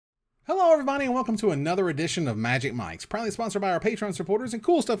Hello, everybody, and welcome to another edition of Magic Mics, proudly sponsored by our Patreon supporters and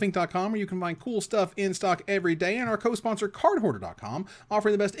CoolStuffInc.com, where you can find cool stuff in stock every day, and our co-sponsor CardHoarder.com,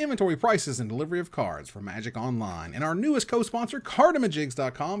 offering the best inventory prices and delivery of cards for Magic Online, and our newest co-sponsor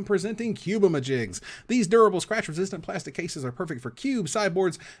Cardamajigs.com, presenting Cubamajigs. These durable, scratch-resistant plastic cases are perfect for cubes,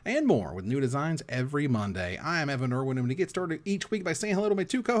 sideboards, and more, with new designs every Monday. I am Evan Irwin, and we get started each week by saying hello to my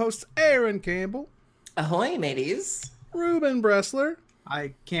two co-hosts, Aaron Campbell. Ahoy, mateys. Ruben Bressler.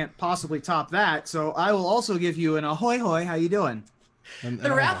 I can't possibly top that, so I will also give you an ahoy hoy. How you doing?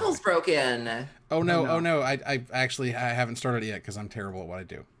 The raffle's broken. Oh no! I actually haven't started yet because I'm terrible at what I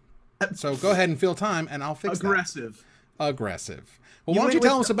do. So go ahead and fill time, and I'll fix Aggressive. that. Aggressive. Well, why don't you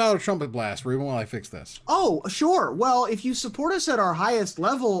tell us about a trumpet blast, Ruben, while I fix this? Oh, sure. Well, if you support us at our highest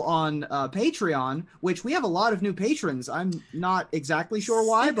level on Patreon, which we have a lot of new patrons, I'm not exactly sure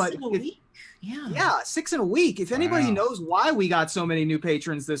why, but yeah, 6 in a week. If anybody knows why we got so many new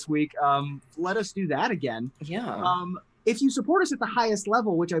patrons this week, let us do that again. Yeah. If you support us at the highest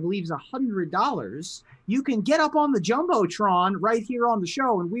level, which I believe is $100, you can get up on the Jumbotron right here on the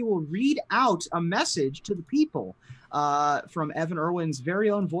show, and we will read out a message to the people from Evan Irwin's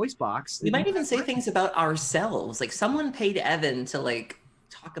very own voice box. We might even say things about ourselves. Like someone paid Evan to like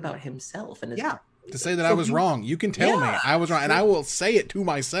talk about himself and his to say that I was wrong. You can tell me I was wrong, and I will say it to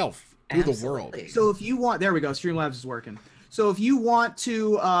myself. To the world. So if you want, there we go, Streamlabs is working. So if you want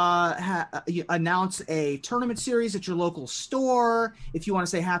to announce a tournament series at your local store, if you want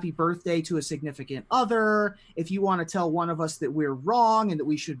to say happy birthday to a significant other, if you want to tell one of us that we're wrong and that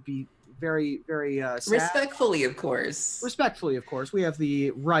we should be very, very sad. Respectfully, of course. Respectfully, of course. We have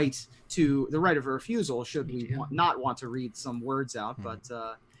the right of refusal should we not want to read some words out. But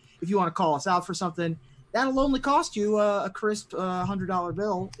if you want to call us out for something, that'll only cost you a crisp $100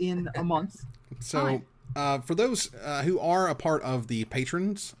 bill in a month. So for those who are a part of the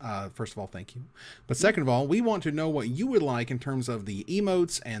patrons, first of all, thank you. But second of all, we want to know what you would like in terms of the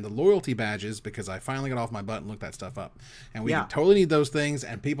emotes and the loyalty badges, because I finally got off my butt and looked that stuff up. And we totally need those things,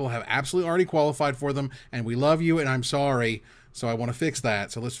 and people have absolutely already qualified for them, and we love you, and I'm sorry. So I want to fix that.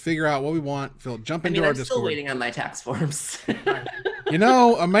 So let's figure out what we want. Phil, jump into our Discord. I'm still waiting on my tax forms. You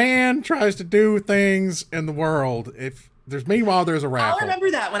know, a man tries to do things in the world. Meanwhile, there's a raffle. I'll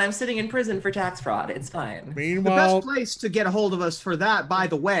remember that when I'm sitting in prison for tax fraud. It's fine. Meanwhile, the best place to get a hold of us for that, by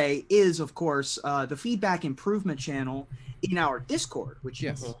the way, is of course the feedback improvement channel in our Discord, which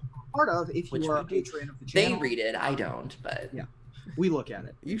you are part of if you are a patron of the channel. They read it. I don't, but yeah. We look at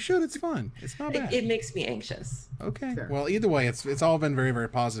it. You should. It's fun. It's not bad. It makes me anxious. Okay. Fair. Well, either way, it's all been very, very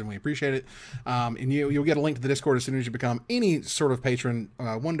positive, and we appreciate it. And you'll get a link to the Discord as soon as you become any sort of patron,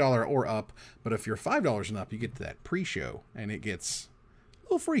 $1 or up. But if you're $5 and up, you get to that pre-show, and it gets a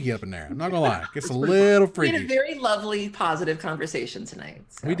little freaky up in there. I'm not gonna lie. It gets a little freaky. We had a very lovely, positive conversation tonight.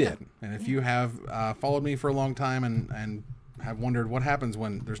 So. We did. And if you have followed me for a long time and have wondered what happens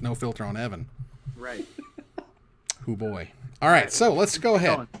when there's no filter on Evan. Right. Oh boy. All right, so let's go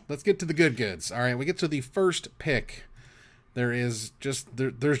ahead. Let's get to the good goods. All right, we get to the first pick. There's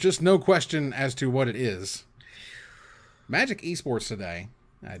just no question as to what it is. Magic Esports today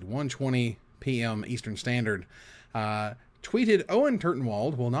at 1:20 p.m. Eastern Standard tweeted Owen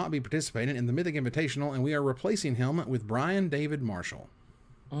Turtenwald will not be participating in the Mythic Invitational, and we are replacing him with Brian David Marshall.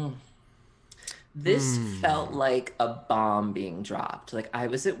 This felt like a bomb being dropped. Like I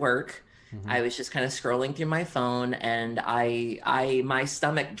was at work. I was just kind of scrolling through my phone, and my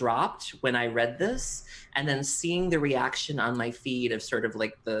stomach dropped when I read this, and then seeing the reaction on my feed of sort of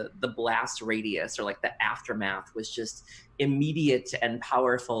like the blast radius or like the aftermath was just immediate and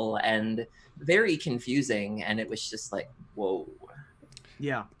powerful and very confusing, and it was just like, whoa.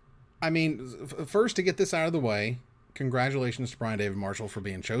 Yeah. I mean, first, to get this out of the way, congratulations to Brian David Marshall for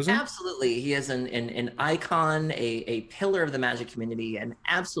being chosen. Absolutely. He is an icon, a pillar of the Magic community, and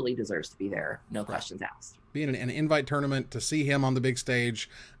absolutely deserves to be there. No questions asked. Being an invite tournament, to see him on the big stage,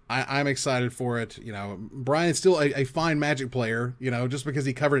 I'm excited for it. You know, Brian's still a fine Magic player. You know, just because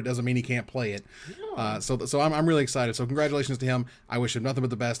he covered it doesn't mean he can't play it. Yeah. So I'm really excited. So congratulations to him. I wish him nothing but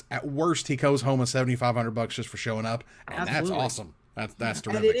the best. At worst, he goes home with $7,500 just for showing up, and absolutely. That's awesome. That's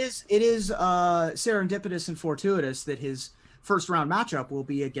terrific. And it is serendipitous and fortuitous that his first round matchup will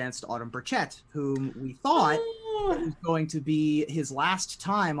be against Autumn Burchett, whom we thought was going to be his last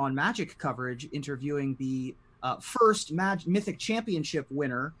time on Magic coverage, interviewing the first Mythic Championship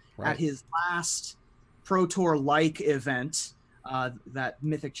winner at his last Pro Tour-like event, that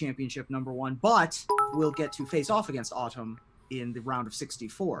Mythic Championship #1. But we'll get to face off against Autumn in the round of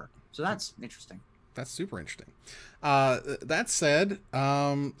 64. So that's interesting. That's super interesting. That said,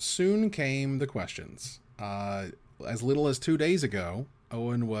 soon came the questions. As little as 2 days ago,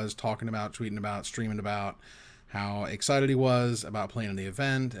 Owen was talking about, tweeting about, streaming about how excited he was about playing in the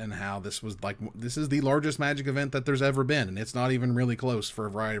event, and how this is the largest Magic event that there's ever been, and it's not even really close for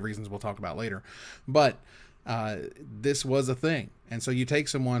a variety of reasons we'll talk about later. But this was a thing. And so you take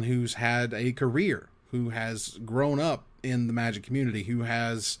someone who's had a career, who has grown up in the Magic community, who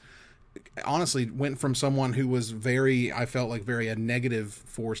has honestly went from someone who was I felt like very a negative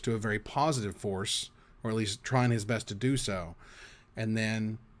force to a very positive force, or at least trying his best to do so. And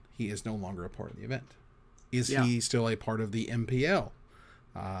then he is no longer a part of the event. Is he still a part of the MPL?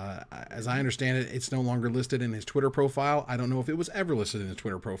 As I understand it, it's no longer listed in his Twitter profile. I don't know if it was ever listed in his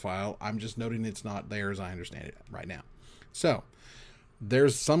Twitter profile. I'm just noting it's not there as I understand it right now. So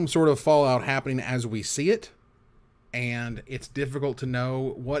there's some sort of fallout happening as we see it, and it's difficult to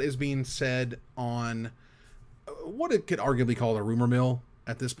know what is being said on what it could arguably call a rumor mill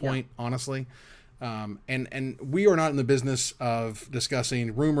at this point, honestly. And we are not in the business of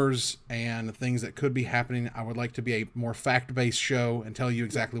discussing rumors and things that could be happening. I would like to be a more fact-based show and tell you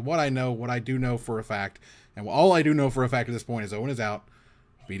exactly what I know, what I do know for a fact. And all I do know for a fact at this point is Owen is out,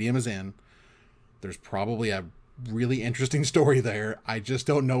 BDM is in. There's probably a really interesting story there. I just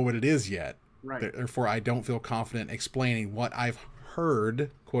don't know what it is yet. Right. Therefore, I don't feel confident explaining what I've heard,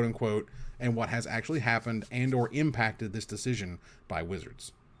 quote unquote, and what has actually happened and or impacted this decision by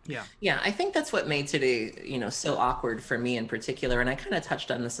Wizards. Yeah, I think that's what made today, so awkward for me in particular. And I kind of touched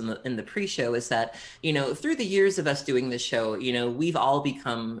on this in the pre-show, is that, through the years of us doing this show, we've all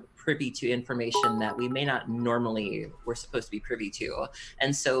become privy to information that we may not normally were supposed to be privy to.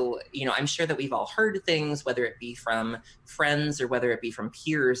 And so, I'm sure that we've all heard things, whether it be from friends or whether it be from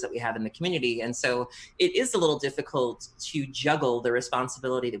peers that we have in the community. And so it is a little difficult to juggle the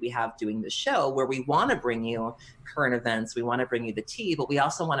responsibility that we have doing the show, where we want to bring you current events, we want to bring you the tea, but we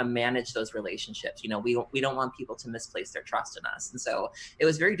also want to manage those relationships. We don't want people to misplace their trust in us. And so it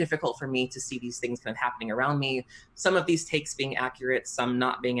was very difficult for me to see these things kind of happening around me. Some of these takes being accurate, some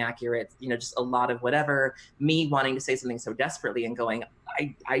not being accurate, just a lot of whatever, me wanting to say something so desperately and going,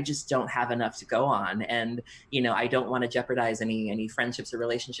 I just don't have enough to go on. And, I don't want to jeopardize any friendships or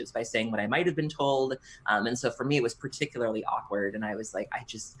relationships by saying what I might have been told. And so for me, it was particularly awkward. And I was like,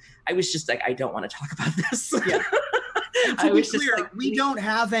 I don't want to talk about this. Yeah. And to be clear, we don't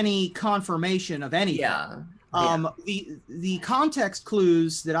have any confirmation of anything. The context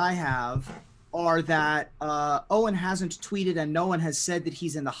clues that I have are that Owen hasn't tweeted and no one has said that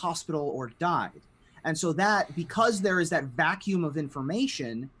he's in the hospital or died. And so that, because there is that vacuum of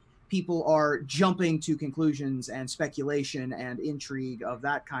information, people are jumping to conclusions and speculation and intrigue of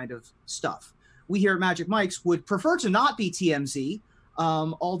that kind of stuff. We here at Magic Mike's would prefer to not be TMZ,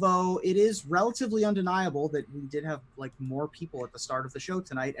 although it is relatively undeniable that we did have more people at the start of the show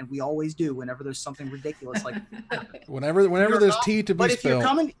tonight, and we always do whenever there's something ridiculous like that. whenever there's tea to be spilled.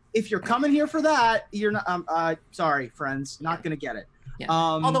 But if you're coming here for that, you're not. Sorry, friends, not gonna get it. Yeah.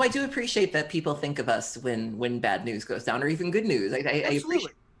 Although I do appreciate that people think of us when bad news goes down, or even good news. I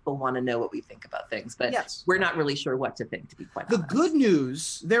appreciate people want to know what we think about things, but we're not really sure what to think, to be quite honest. The good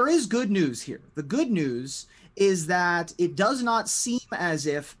news, there is good news here. The good news is that it does not seem as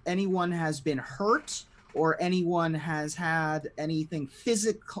if anyone has been hurt or anyone has had anything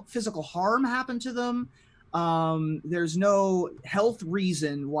physical harm happen to them. There's no health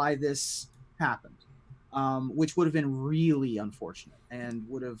reason why this happened, which would have been really unfortunate and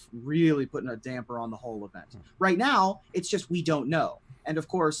would have really put a damper on the whole event. Right now, it's just we don't know. And of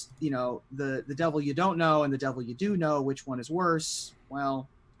course, the devil you don't know and the devil you do know, which one is worse? Well,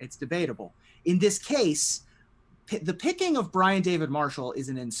 it's debatable. In this case, the picking of Brian David Marshall is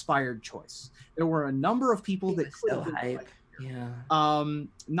an inspired choice. There were a number of people that could have been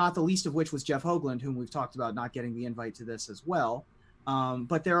not the least of which was Jeff Hoagland, whom we've talked about not getting the invite to this as well.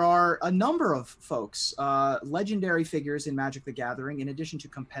 But there are a number of folks, legendary figures in Magic the Gathering, in addition to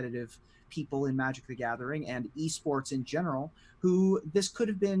competitive people in Magic the Gathering and esports in general, who this could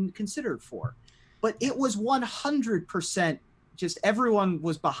have been considered for. But it was 100% just everyone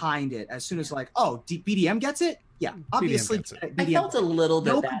was behind it as soon as BDM gets it? Yeah, obviously. BDM I felt a little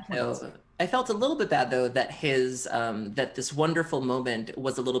bit bad though. I felt a little bit bad though that his that this wonderful moment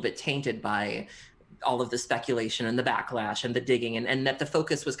was a little bit tainted by all of the speculation and the backlash and the digging, and that the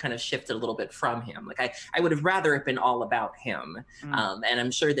focus was kind of shifted a little bit from him. I would have rather it been all about him. And I'm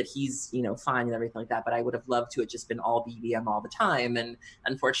sure that he's, fine and everything like that, but I would have loved to have just been all BDM all the time. And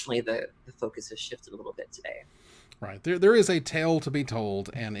unfortunately the focus has shifted a little bit today. Right. There is a tale to be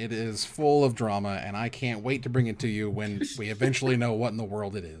told, and it is full of drama, and I can't wait to bring it to you when we eventually know what in the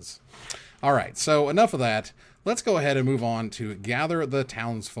world it is. All right, so enough of that. Let's go ahead and move on to Gather the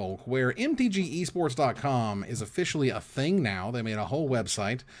Townsfolk, where mtgesports.com is officially a thing now. They made a whole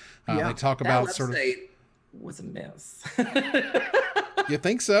website. They talk about that sort of... was a mess. You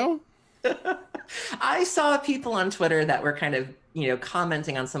think so? I saw people on Twitter that were kind of,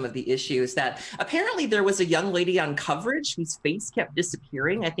 commenting on some of the issues that apparently there was a young lady on coverage whose face kept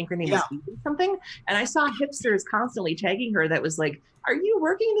disappearing. I think her name was something. And I saw hipsters constantly tagging her that was like, are you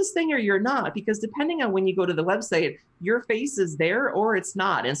working this thing or you're not? Because depending on when you go to the website, your face is there or it's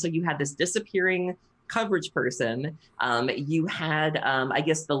not. And so you had this disappearing coverage person. You had, I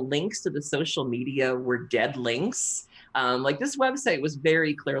guess the links to the social media were dead links. Like this website was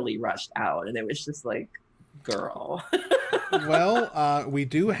very clearly rushed out and it was just like, girl. Well, we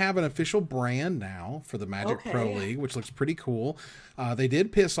do have an official brand now for the Magic Pro League, which looks pretty cool. They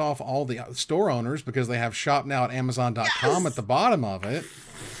did piss off all the store owners because they have shop now at Amazon.com at the bottom of it.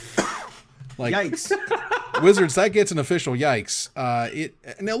 Like, yikes. Wizards, that gets an official yikes.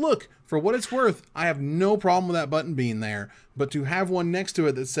 Now look, for what it's worth, I have no problem with that button being there, but to have one next to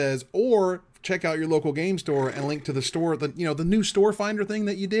it that says, or check out your local game store and link to the store, the new store finder thing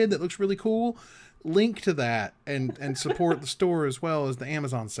that you did that looks really cool, link to that and support the store as well as the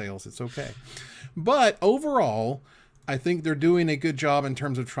Amazon sales. It's okay. But overall, I think they're doing a good job in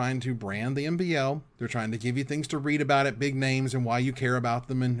terms of trying to brand the MBL. They're trying to give you things to read about it, big names and why you care about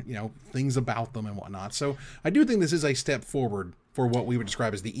them and, things about them and whatnot. So I do think this is a step forward for what we would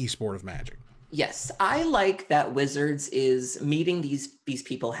describe as the esport of Magic. Yes, I like that Wizards is meeting these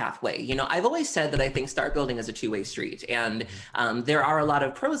people halfway. I've always said that I think start building is a two-way street, and there are a lot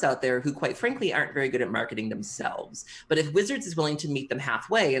of pros out there who, quite frankly, aren't very good at marketing themselves. But if Wizards is willing to meet them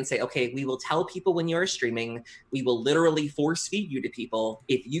halfway and say, okay, we will tell people when you're streaming, we will literally force feed you to people.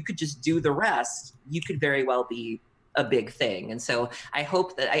 If you could just do the rest, you could very well be a big thing. And so I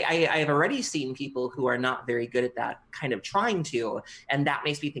hope that I have already seen people who are not very good at that kind of trying to, and that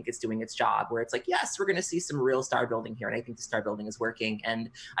makes me think it's doing its job, where it's like, yes, we're going to see some real star building here. And I think the star building is working. And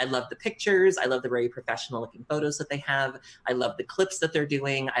I love the pictures. I love the very professional looking photos that they have. I love the clips that they're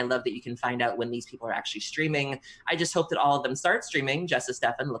doing. I love that you can find out when these people are actually streaming. I just hope that all of them start streaming. Jessa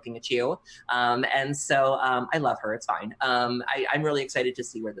Stefan, looking at you. And so I love her. It's fine. I'm really excited to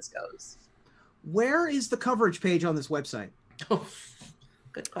see where this goes. Where is the coverage page on this website? Oh,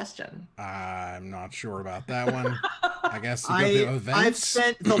 good question. I'm not sure about that one. I guess you go to events. I've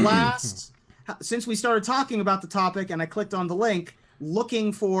spent the last, since we started talking about the topic and I clicked on the link,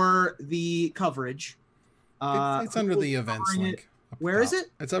 looking for the coverage. It's under the events link. Where is it?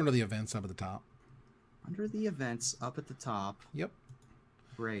 It's under the events up at the top. Under the events up at the top. Yep.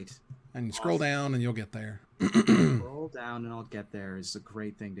 Great. And you scroll down and you'll get there. Scroll down and I'll get there is a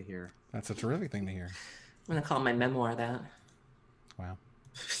great thing to hear. That's a terrific thing to hear. I'm going to call my memoir that. Wow.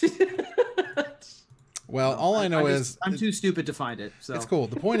 Well, all I know is... I'm too stupid to find it. So. It's cool.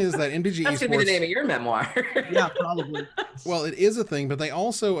 The point is that MTG Esports... That's going to be the name of your memoir. Yeah, probably. Well, it is a thing, but they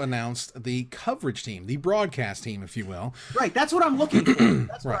also announced the coverage team, the broadcast team, if you will. Right, that's what I'm looking for.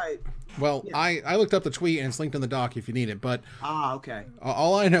 That's right. Well, yeah. I looked up the tweet, and it's linked in the doc if you need it. But okay.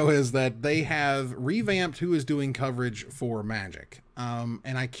 All I know is that they have revamped who is doing coverage for Magic.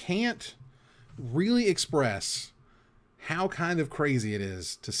 And I can't really express how kind of crazy it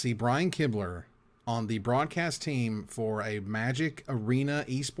is to see Brian Kibler on the broadcast team for a Magic Arena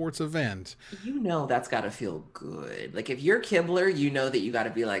esports event. That's got to feel good. Like, if you're Kibler, that you got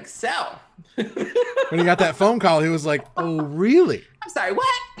to be like, so. When he got that phone call, he was like, oh, really? I'm sorry, what?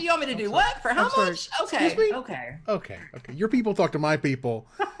 You want me to do what? For how much? Okay. Okay. Your people talk to my people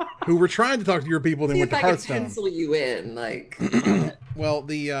who were trying to talk to your people, then went to Hearthstone. I can pencil you in, like. Well,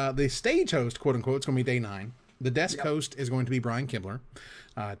 the stage host, quote unquote, is going to be day 9. The desk host is going to be Brian Kibler.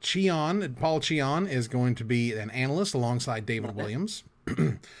 Paul Cheon is going to be an analyst alongside David Williams.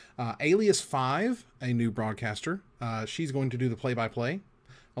 Alias 5, a new broadcaster. She's going to do the play-by-play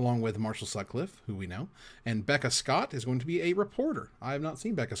along with Marshall Sutcliffe, who we know. And Becca Scott is going to be a reporter. I have not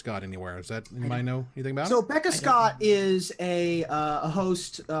seen Becca Scott anywhere. Does that anybody know anything about it? So Becca Scott is a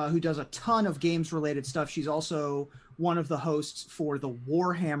host who does a ton of games-related stuff. She's also one of the hosts for the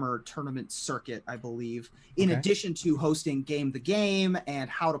Warhammer tournament circuit, I believe, in addition to hosting Game the Game and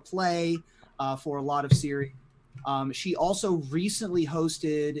How to Play for a lot of series. She also recently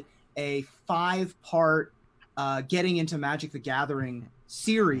hosted a 5-part Getting into Magic the Gathering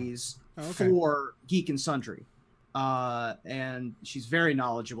series for Geek and Sundry. And she's very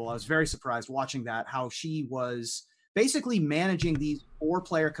knowledgeable. I was very surprised watching that, how she was basically managing these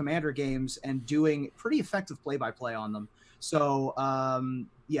 4-player Commander games and doing pretty effective play-by-play on them. So,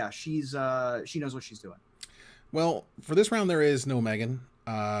 she knows what she's doing. Well, for this round, there is no Megan,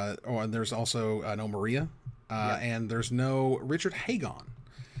 or there's also no Maria. and there's no Richard Hagon.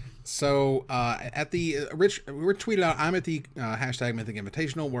 So at the Rich tweeted out, I'm at the hashtag Mythic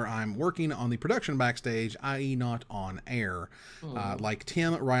Invitational, where I'm working on the production backstage, i.e. not on air. Like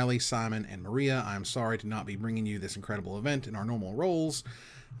Tim, Riley, Simon, and Maria, I'm sorry to not be bringing you this incredible event in our normal roles.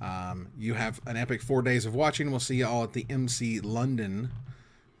 You have an epic 4 days of watching. We'll see you all at the MC London.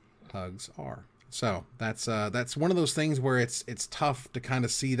 Hugs are. So that's one of those things where it's tough to kind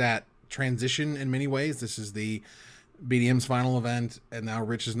of see that transition in many ways. This is the BDM's final event, and now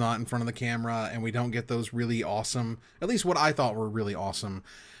Rich is not in front of the camera, and we don't get those really awesome, at least what I thought were really awesome,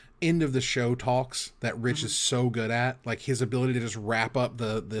 end of the show talks that Rich is so good at, like his ability to just wrap up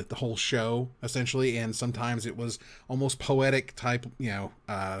the whole show essentially. And sometimes it was almost poetic type,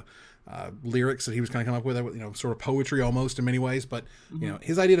 lyrics that he was kind of coming up with, sort of poetry almost in many ways. But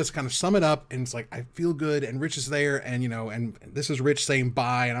his idea to kind of sum it up, and it's like, I feel good, and Rich is there, and and this is Rich saying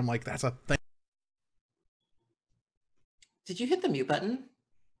bye, and I'm like, that's a thing. Did you hit the mute button?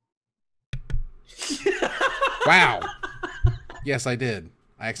 Wow. Yes, I did.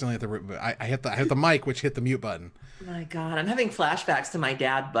 I accidentally hit I hit the mic, which hit the mute button. My God, I'm having flashbacks to my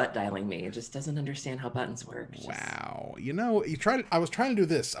dad butt dialing me. It just doesn't understand how buttons work. Wow. I was trying to do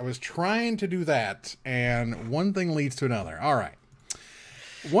this. I was trying to do that, and one thing leads to another. All right.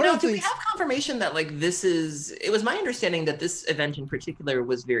 Do we have confirmation that it was my understanding that this event in particular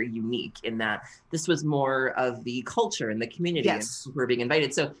was very unique in that this was more of the culture and the community who were being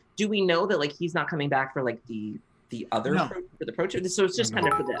invited. So do we know that he's not coming back for the other for the pro tour? So it's just kind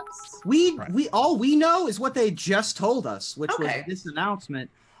of for this. All we know is what they just told us, which was this announcement.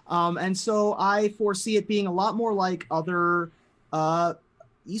 And so I foresee it being a lot more like other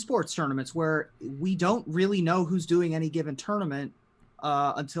esports tournaments where we don't really know who's doing any given tournament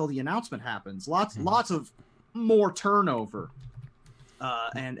until the announcement happens. Lots of more turnover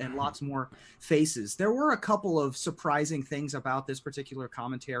and lots more faces. There were a couple of surprising things about this particular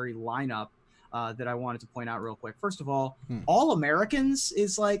commentary lineup that I wanted to point out real quick. First of all Americans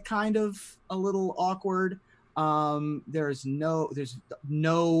is kind of a little awkward. There's no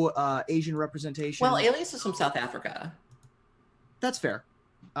Asian representation. Well, Alias is from South Africa. That's fair.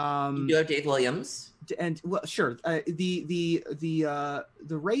 You do have Dave Williams. And well, sure. The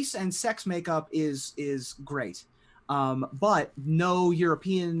race and sex makeup is great, but no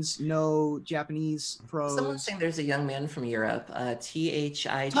Europeans, no Japanese pros. Someone's saying there's a young man from Europe,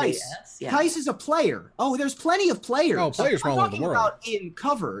 THIJS. Yeah. Tice is a player. Oh, there's plenty of players. Oh, players from all over the world. About in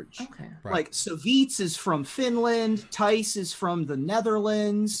coverage. Okay. Right. Like Savitz is from Finland. Tice is from the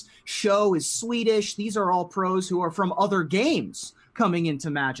Netherlands. Show is Swedish. These are all pros who are from other games coming into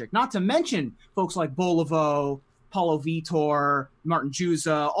Magic, not to mention folks like Bolivo, Paulo Vitor, Martin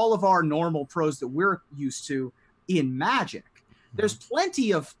Juza, all of our normal pros that we're used to in Magic. There's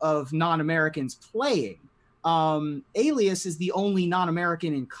plenty of non-Americans playing. Alias is the only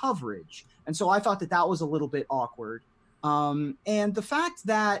non-American in coverage, and so I thought that was a little bit awkward. And the fact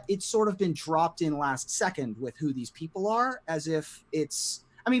that it's sort of been dropped in last second with who these people are, as if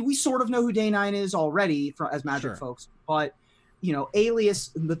we sort of know who Day 9 is already as Magic folks, but Alias,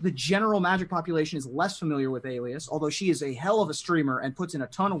 the general Magic population is less familiar with Alias, although she is a hell of a streamer and puts in a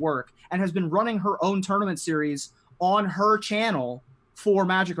ton of work and has been running her own tournament series on her channel for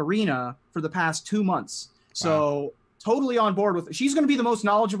Magic Arena for the past 2 months. So totally on board with. She's going to be the most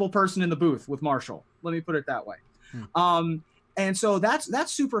knowledgeable person in the booth with Marshall. Let me put it that way. And so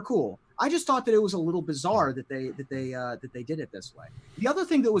that's super cool. I just thought that it was a little bizarre that they did it this way. The other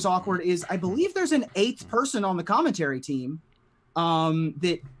thing that was awkward is I believe there's an 8th person on the commentary team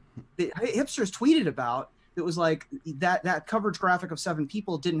that hipsters tweeted about. That was like that coverage graphic of 7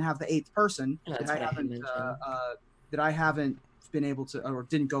 people didn't have the 8th person that I haven't been able to or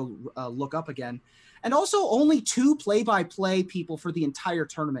didn't go look up again. And also only 2 play-by-play people for the entire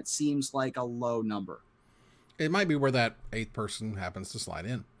tournament seems like a low number. It might be where that 8th person happens to slide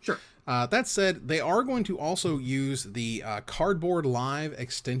in. Sure. That said, they are going to also use the Cardboard Live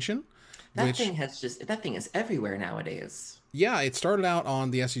extension. That thing is everywhere nowadays. Yeah, it started out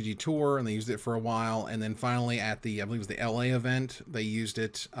on the SCG tour, and they used it for a while, and then finally at I believe it was the LA event, they used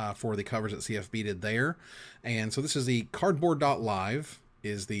it for the coverage that CFB did there. And so this is the cardboard.live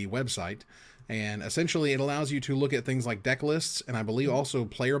is the website, and essentially it allows you to look at things like deck lists, and I believe also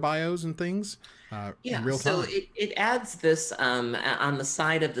player bios and things in real time. So it adds this on the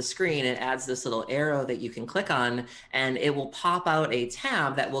side of the screen, it adds this little arrow that you can click on, and it will pop out a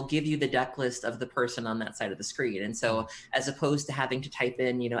tab that will give you the deck list of the person on that side of the screen. And so as opposed to having to type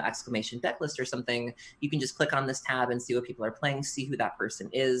in, exclamation deck list or something, you can just click on this tab and see what people are playing, see who that person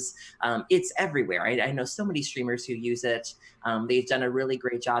is. It's everywhere. I know so many streamers who use it. They've done a really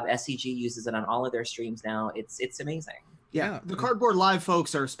great job. SCG uses it on on all of their streams now. It's amazing. Yeah, the Cardboard Live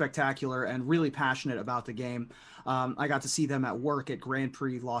folks are spectacular and really passionate about the game. I got to see them at work at Grand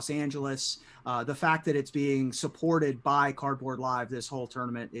Prix Los Angeles. The fact that it's being supported by Cardboard Live, this whole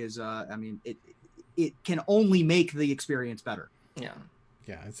tournament is, I mean, it can only make the experience better. Yeah.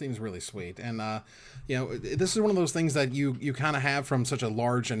 Yeah, it seems really sweet. And, you know, this is one of those things that you kind of have from such a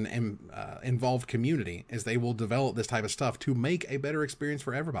large and involved community, is they will develop this type of stuff to make a better experience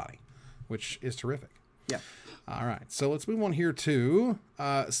for everybody, which is terrific. Yeah. All right, so let's move on here to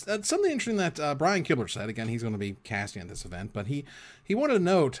something interesting that Brian Kibler said. Again, he's going to be casting at this event, but he wanted to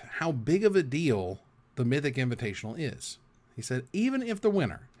note how big of a deal the Mythic Invitational is. He said, even if the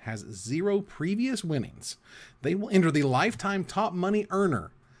winner has 0 previous winnings, they will enter the lifetime top money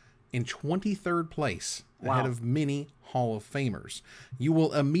earner in 23rd place, ahead of many Hall of Famers. You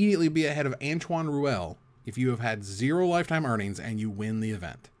will immediately be ahead of Antoine Ruel if you have had 0 lifetime earnings and you win the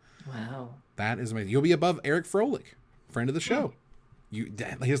event. Wow. That is amazing. You'll be above Eric Froelich, friend of the show.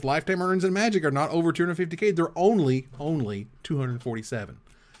 His lifetime earnings in Magic are not over 250K. They're only 247.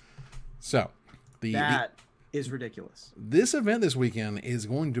 So that is ridiculous. This event this weekend is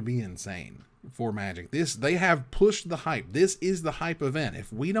going to be insane for Magic. They have pushed the hype. This is the hype event.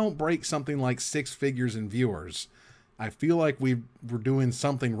 If we don't break something like 6 figures in viewers, I feel like we're doing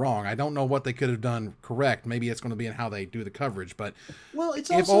something wrong. I don't know what they could have done correct. Maybe it's going to be in how they do the coverage. But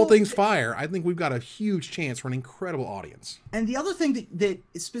it's if all things fire, I think we've got a huge chance for an incredible audience. And the other thing that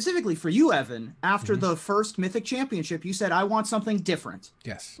specifically for you, Evan, after the first Mythic Championship, you said, I want something different.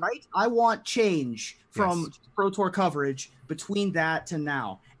 Yes. Right? I want change from Pro Tour coverage between that to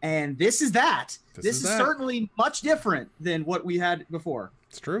now. And this is that. This is certainly much different than what we had before.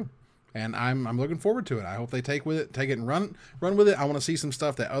 It's true. And I'm looking forward to it. I hope they take it and run with it. I want to see some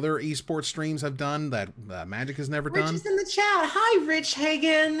stuff that other esports streams have done that Magic has never done. Rich is in the chat. Hi, Rich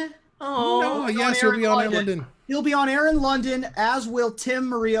Hagen. Oh, yes, he'll be on Air London. He'll be on Air in London, as will Tim,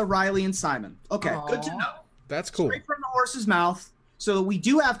 Maria, Riley, and Simon. Okay, good to know. That's cool. Straight from the horse's mouth. So we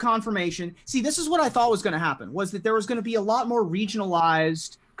do have confirmation. See, this is what I thought was going to happen, was that there was going to be a lot more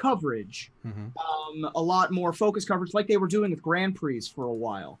regionalized coverage, a lot more focused coverage like they were doing with Grand Prix for a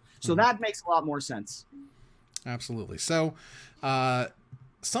while. So that makes a lot more sense. Absolutely. So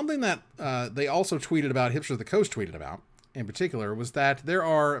something that they also tweeted about, Hipster the Coast tweeted about in particular, was that there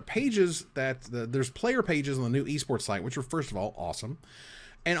are pages there's player pages on the new esports site, which are, first of all, awesome,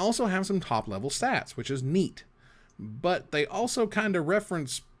 and also have some top level stats, which is neat. But they also kind of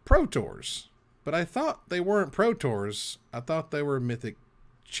reference Pro Tours. But I thought they weren't Pro Tours. I thought they were Mythic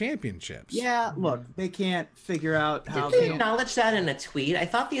Championships. Yeah, look, they can't figure out how Did they acknowledge that in a tweet? I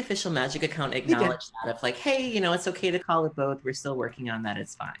thought the official Magic account acknowledged that, of like, hey, it's okay to call it both. We're still working on that.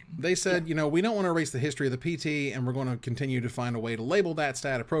 It's fine. They said, we don't want to erase the history of the PT, and we're going to continue to find a way to label that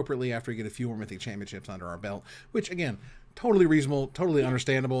stat appropriately after we get a few more Mythic Championships under our belt, which, again, totally reasonable, totally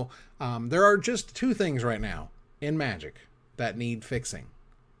understandable. There are just 2 things right now in Magic that need fixing.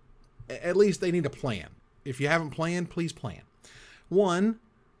 At least they need a plan. If you haven't planned, please plan. 1,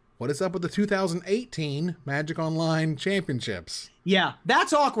 what is up with the 2018 Magic Online Championships? Yeah,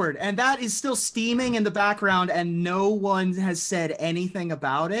 that's awkward. And that is still steaming in the background, and no one has said anything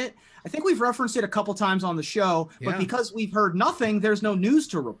about it. I think we've referenced it a couple times on the show, but because we've heard nothing, there's no news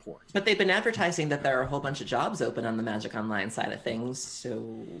to report. But they've been advertising that there are a whole bunch of jobs open on the Magic Online side of things, so...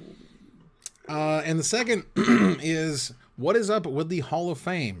 And the second is, what is up with the Hall of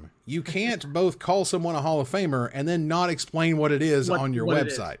Fame? You can't both call someone a Hall of Famer and then not explain what it is on your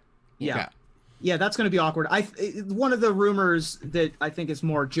website. Yeah, that's going to be awkward. One of the rumors that I think is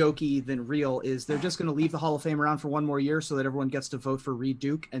more jokey than real is they're just going to leave the Hall of Fame around for 1 more year so that everyone gets to vote for Reed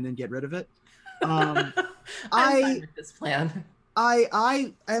Duke and then get rid of it. I'm fine with this plan.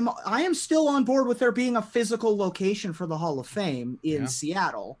 I am still on board with there being a physical location for the Hall of Fame in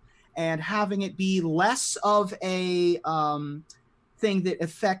Seattle, and having it be less of a thing that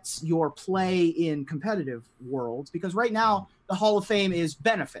affects your play in competitive worlds, because right now the Hall of Fame is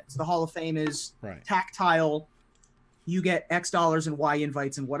benefits. The Hall of Fame is tactile. You get X dollars and Y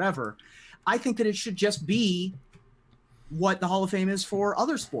invites and whatever. I think that it should just be what the Hall of Fame is for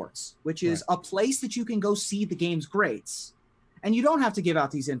other sports, which is a place that you can go see the game's greats. And you don't have to give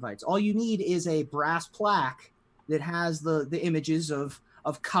out these invites. All you need is a brass plaque that has the images of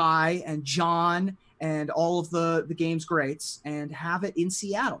Kai and John and all of the game's greats, and have it in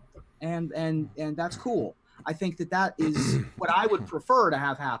Seattle. And that's cool. I think that is what I would prefer to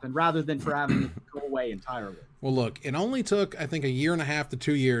have happen, rather than for having it go away entirely. Well, look, it only took, I think, 1.5 to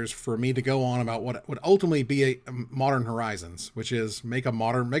 2 years for me to go on about what would ultimately be a Modern Horizons, which is make a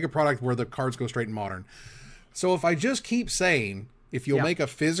product where the cards go straight in Modern. So if I just keep saying If you'll make a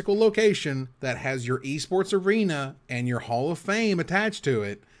physical location that has your esports arena and your Hall of Fame attached to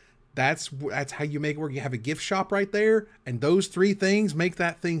it, that's how you make it work. You have a gift shop right there, and those 3 things make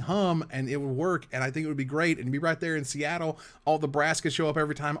that thing hum, and it would work. And I think it would be great. And be right there in Seattle. All the brass could show up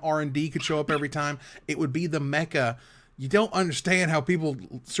every time. R&D could show up every time. It would be the mecca. You don't understand how people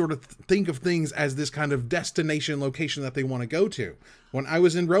sort of think of things as this kind of destination location that they want to go to. When I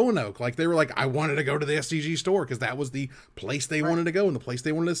was in Roanoke, like they were like, I wanted to go to the SCG store because that was the place they wanted to go and the place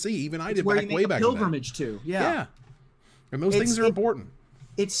they wanted to see. Even I did back way back. Pilgrimage to, yeah. And those things are important.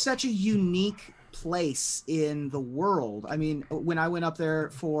 It's such a unique place in the world. I mean, when I went up there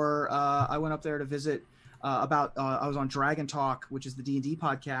to visit. I was on Dragon Talk, which is the D&D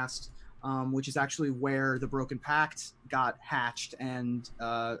podcast. Which is actually where the Broken Pact got hatched and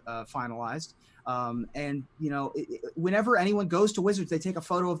finalized. And whenever anyone goes to Wizards, they take a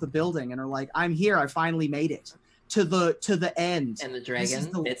photo of the building and are like, "I'm here. I finally made it to the end." And the dragon.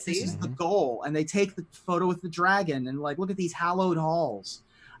 This is the goal. And they take the photo with the dragon and like, look at these hallowed halls.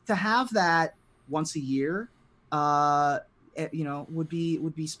 To have that once a year, would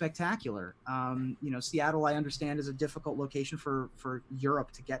be spectacular. Seattle, I understand, is a difficult location for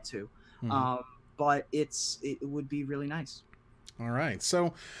Europe to get to. But it would be really nice. All right,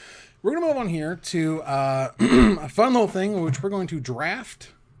 so we're gonna move on here to a fun little thing, which we're going to draft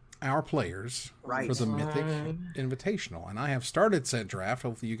our players for the Mythic Invitational, and I have started said draft.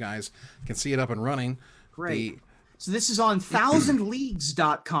 Hopefully, you guys can see it up and running. Great. So this is on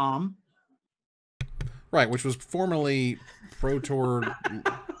thousandleagues.com. Right, which was formerly Pro Tour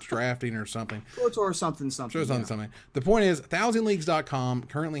drafting or something. Pro Tour something. The point is, thousandleagues.com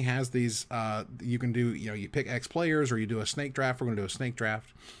currently has these, you can do, you pick X players or you do a snake draft. We're going to do a snake draft,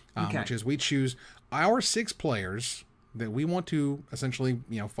 which is we choose our 6 players that we want to essentially,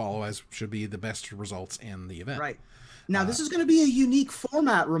 follow as should be the best results in the event. Right. Now, this is going to be a unique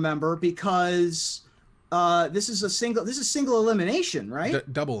format, remember, because this is single elimination,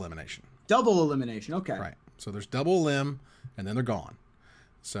 right? Double elimination. Double elimination. Okay. Right. So there's double elim, and then they're gone.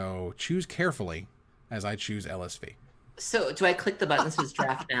 So choose carefully as I choose LSV. So do I click the button that says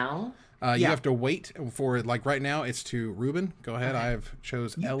draft now? You have to wait for it. Like right now, it's to Ruben. Go ahead. Okay. I've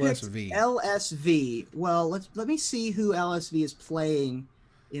chose LSV. LSV. Well, let me see who LSV is playing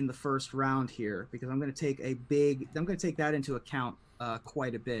in the first round here, because I'm going to take that into account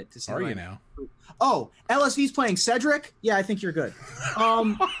quite a bit to see. Are you now? Oh, LSV's playing Cedric. Yeah, I think you're good.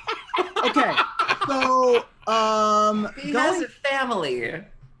 Okay, so he has a family.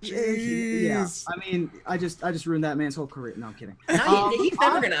 Yeah, I mean, I just ruined that man's whole career. No, I'm kidding. He's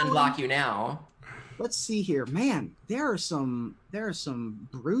never gonna unblock you now. Let's see here, man. There are some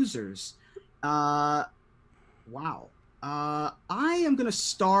bruisers. Wow. I am gonna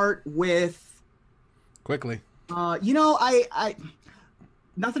start with quickly. I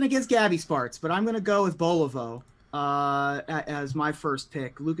nothing against Gabby Sparts, but I'm gonna go with Bolivo as my first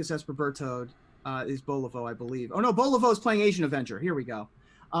pick. Lucas Esperberto is Bolivo, I believe. Oh no, Bolivo is playing Asian Avenger. Here we go.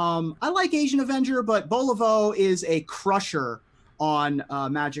 I like Asian Avenger, but Bolivo is a crusher on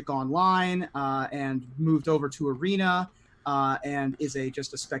Magic Online and moved over to Arena and is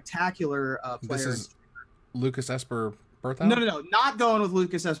just a spectacular player. This is Lucas Esperberto? No, not going with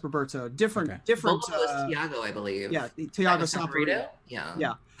Lucas Esperberto. Different. Bolivo is Tiago, I believe. Yeah, Tiago Saporito.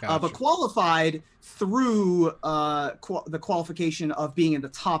 Yeah. Gotcha. But qualified through the qualification of being in the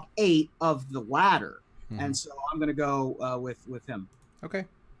top 8 of the ladder. And so I'm going to go with him. Okay.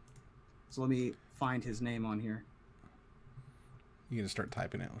 So let me find his name on here. You can just start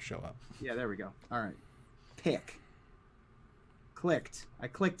typing it. It'll show up. Yeah, there we go. All right. Pick. Clicked. I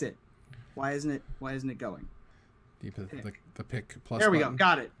clicked it. Why isn't it going? Do you put the pick plus There we button? go.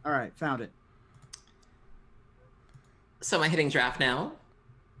 Got it. All right. Found it. So am I hitting draft now?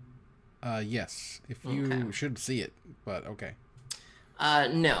 Yes. If you should see it, but okay.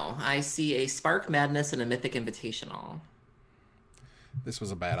 No. I see a Spark Madness and a Mythic Invitational. This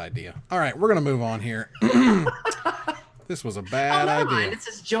was a bad idea. All right, we're going to move on here. This was a bad idea. Mind. It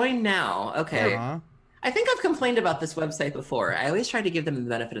says join now. Okay. I think I've complained about this website before. I always try to give them the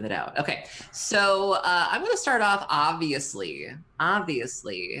benefit of the doubt. Okay. So I'm going to start off, obviously. I'm going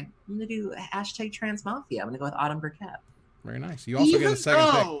to do #TransMafia. I'm going to go with Autumn Burkett. Very nice. You also get a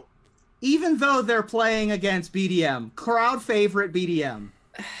second pick. Even though they're playing against BDM, crowd favorite BDM.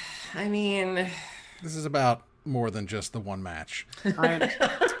 I mean, this is about more than just the one match.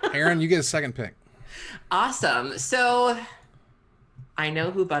 Aaron, you get a second pick. Awesome. So I know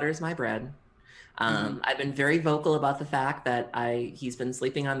who butters my bread. I've been very vocal about the fact that he's been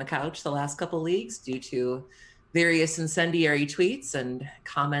sleeping on the couch the last couple leagues due to various incendiary tweets and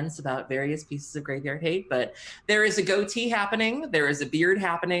comments about various pieces of graveyard hate, but there is a goatee happening, there is a beard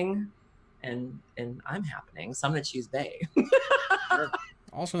happening, and I'm happening, so I'm gonna choose Bay.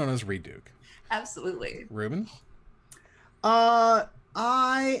 Also known as Reduke. Absolutely. Ruben?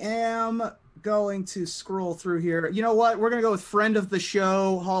 I am going to scroll through here. You know what? We're going to go with friend of the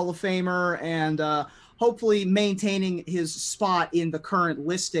show, Hall of Famer, and hopefully maintaining his spot in the current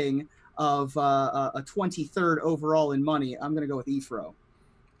listing of a 23rd overall in money. I'm going to go with Ephro.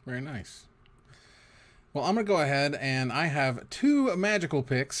 Very nice. Well, I'm going to go ahead, and I have 2 magical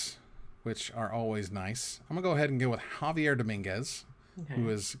picks, which are always nice. I'm going to go ahead and go with Javier Dominguez, who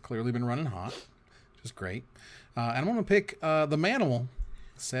has clearly been running hot, which is great. And I'm going to pick the Manimal,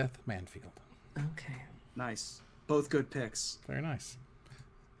 Seth Manfield. Okay. Nice. Both good picks. Very nice.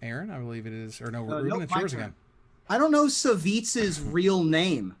 Aaron, I believe it is. Or no, Ruben, nope, it's yours again. I don't know Savitz's real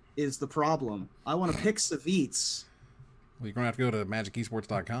name is the problem. I want to pick Savitz. Well, you're going to have to go to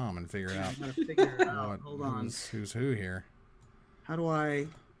magicesports.com and figure it out. I'm going to figure it out. Hold on. Who's who here? How do I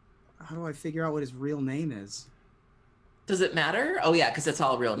figure out what his real name is? Does it matter? Oh, yeah, because it's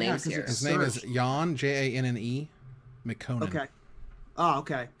all real names here. His name is Jan, Janne McConan. Okay. Oh,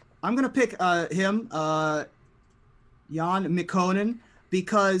 okay. I'm going to pick him, Jan McConan,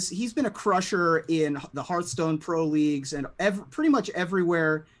 because he's been a crusher in the Hearthstone Pro Leagues and pretty much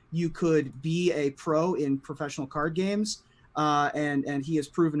everywhere you could be a pro in professional card games. And he has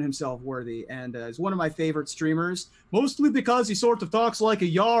proven himself worthy and is one of my favorite streamers, mostly because he sort of talks like a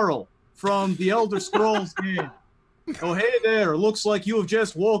Jarl from the Elder Scrolls game. Oh, hey there. Looks like you have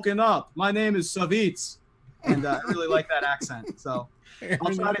just woken up. My name is Savitz. And I really like that accent. So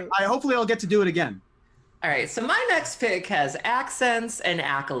hopefully I'll get to do it again. All right, so my next pick has accents and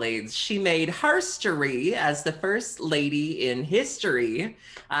accolades. She made Hearthstory as the first lady in history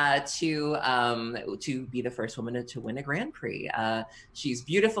to be the first woman to win a Grand Prix. She's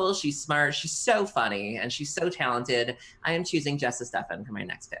beautiful, she's smart, she's so funny, and she's so talented. I am choosing Jessa Steffen for my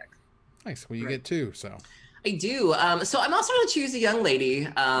next pick. Nice. Well, you get 2, so. I do. So I'm also going to choose a young lady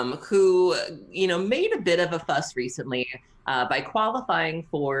who, made a bit of a fuss recently by qualifying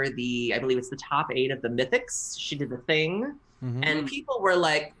for I believe it's the top 8 of the Mythics. She did the thing. Mm-hmm. And people were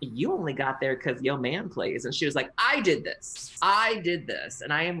like, you only got there because Yo Man plays. And she was like, I did this.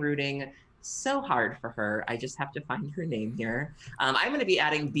 And I am rooting so hard for her. I just have to find her name here. I'm going to be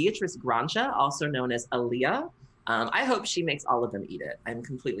adding Beatrice Grancha, also known as Aaliyah. I hope she makes all of them eat it. I'm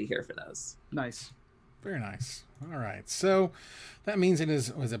completely here for those. Nice. Very nice. All right. So that means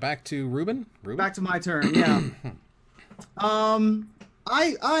was it back to Ruben? Back to my turn, yeah.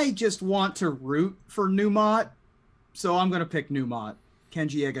 I just want to root for Numot, so I'm going to pick Numot.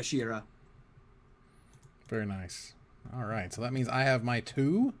 Kenji Egashira. Very nice. All right. So that means I have my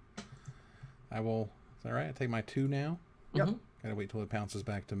 2. Is that right? I take my 2 now? Yep. Mm-hmm. Gotta wait till it bounces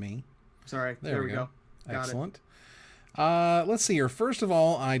back to me. Sorry. There we go. Excellent. Let's see here. First of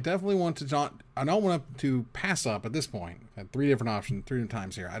all, I definitely want to I don't want to pass up at this point. I've had 3 different options, 3 different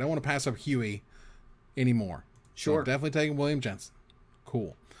times here. I don't want to pass up Huey anymore. Sure. So I'm definitely taking William Jensen.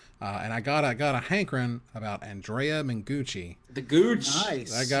 Cool. And I got a hankering about Andrea Mengucci. The Gooch.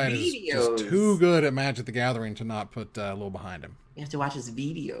 Nice. That guy is just too good at Magic the Gathering to not put a little behind him. You have to watch his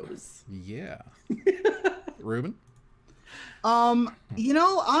videos. Yeah. Ruben? I'm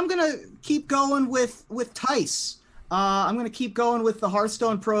gonna keep going with Tice. I'm going to keep going with the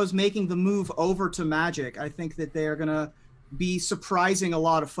Hearthstone pros making the move over to Magic. I think that they are going to be surprising a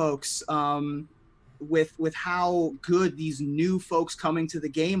lot of folks with how good these new folks coming to the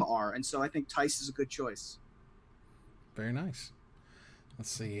game are. And so I think Tice is a good choice. Very nice.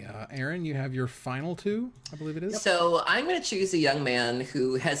 Let's see. Aaron, you have your final 2, I believe it is. So I'm going to choose a young man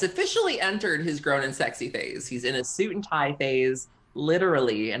who has officially entered his grown and sexy phase. He's in a suit and tie phase.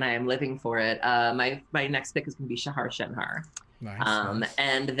 Literally, and I am living for it. My next pick is going to be Shahar Shenhar. Nice.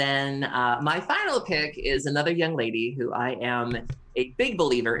 And then my final pick is another young lady who I am a big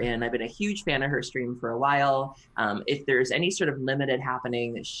believer in. I've been a huge fan of her stream for a while. If there's any sort of limited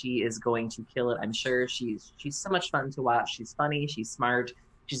happening, she is going to kill it. I'm sure she's so much fun to watch. She's funny. She's smart.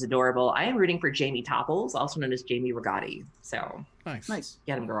 She's adorable. I am rooting for Jamie Topples, also known as Jamie Rigatti. So nice.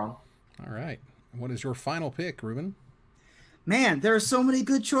 Get him, girl. All right. What is your final pick, Ruben? Man, there are so many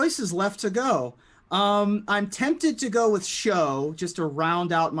good choices left to go. I'm tempted to go with Sho just to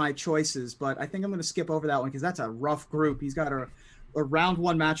round out my choices, but I think I'm going to skip over that one because that's a rough group. He's got a round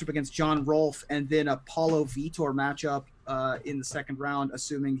 1 matchup against John Rolfe and then a Paulo Vitor matchup in the second round,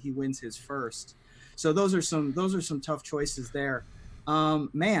 assuming he wins his first. So those are some tough choices there.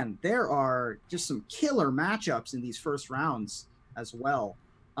 Man, there are just some killer matchups in these first rounds as well.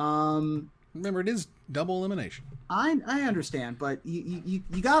 Remember, it is double elimination. I understand, but you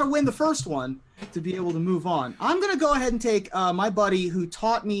got to win the first one to be able to move on. I'm going to go ahead and take my buddy who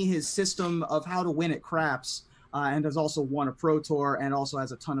taught me his system of how to win at craps and has also won a Pro Tour and also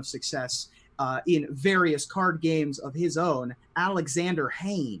has a ton of success in various card games of his own. Alexander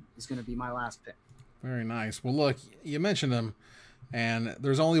Hain is going to be my last pick. Very nice. Well, look, you mentioned him, and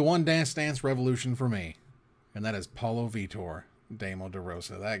there's only one Dance Dance Revolution for me, and that is Paulo Vitor Damo de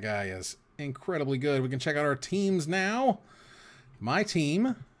Rosa. That guy is incredibly good. We can check out our teams now. My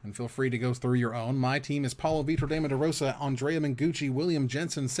team, and feel free to go through your own. My team is Paulo Vitor Damo de Rosa, Andrea Mengucci, William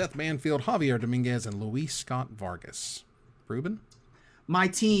Jensen, Seth Manfield, Javier Dominguez, and Luis Scott Vargas. Ruben? My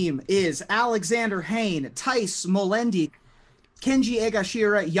team is Alexander Hain, Tice Molendi, Kenji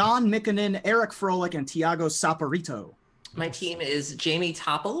Egashira, Jan Mikkonen, Eric Froelich, and Tiago Saporito. My team is Jamie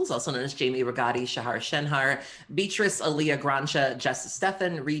Topples, also known as Jamie Regati, Shahar Shenhar, Beatrice Aaliyah Grancha, Jess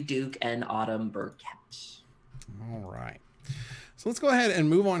Stefan, Reed Duke, and Autumn Burkett. All right. So let's go ahead and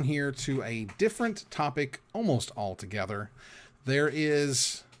move on here to a different topic almost altogether. There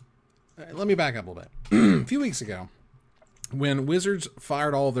is... let me back up a little bit. A few weeks ago, when Wizards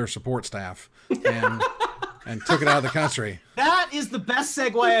fired all of their support staff and took it out of the country. That is the best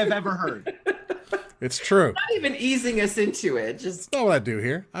segue I've ever heard. It's true. Not even easing us into it. Just That's not what I do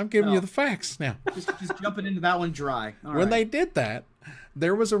here. I'm giving you the facts now. Just jumping into that one dry. When they did that,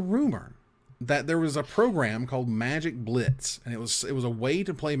 there was a rumor that there was a program called Magic Blitz, and it was a way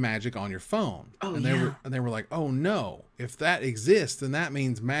to play Magic on your phone. Oh, and they were like, oh no, if that exists, then that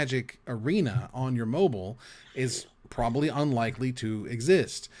means Magic Arena on your mobile is probably unlikely to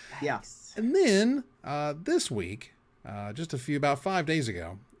exist. Yeah. And then this week, just about 5 days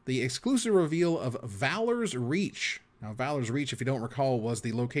ago, the exclusive reveal of Valor's Reach. Now, Valor's Reach, if you don't recall, was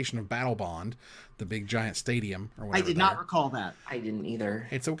the location of Battle Bond, the big giant stadium or whatever. I did not recall that. I didn't either.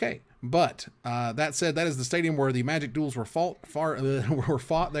 It's okay. But that said, that is the stadium where the Magic duels were fought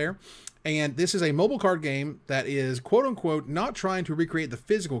there. And this is a mobile card game that is, quote unquote, not trying to recreate the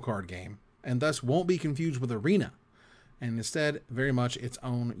physical card game, and thus won't be confused with Arena, and instead very much its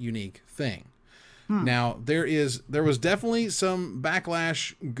own unique thing. Now, there was definitely some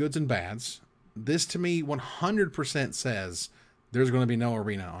backlash, goods and bads. This, to me, 100% says there's going to be no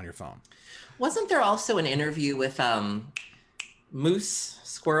Arena on your phone. Wasn't there also an interview with Moose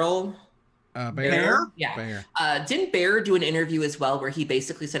Squirrel? Bear? Yeah. Bear. Didn't Bear do an interview as well where he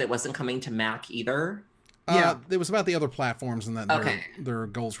basically said it wasn't coming to Mac either? Yeah. It was about the other platforms and that their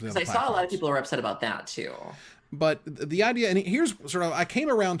goals for the other I platforms. saw a lot of people were upset about that too. But the idea, and here's sort of, I came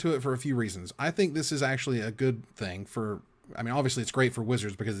around to it for a few reasons. I think this is actually a good thing for, I mean, obviously it's great for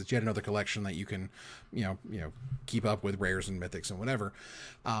Wizards because it's yet another collection that you can, keep up with rares and mythics and whatever.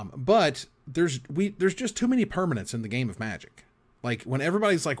 But there's just too many permanents in the game of Magic. Like when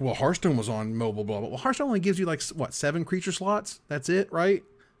everybody's like, well, Hearthstone was on mobile, blah, blah. Well, Hearthstone only gives you like, what, 7 creature slots? That's it, right?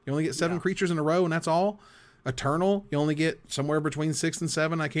 You only get 7 creatures in a row and that's all. Eternal, you only get somewhere between 6 and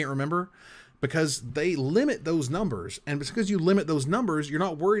 7. I can't remember. Because they limit those numbers, and because you limit those numbers, you're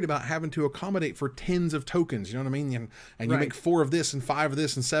not worried about having to accommodate for tens of tokens. You know what I mean? And you make 4 of this and 5 of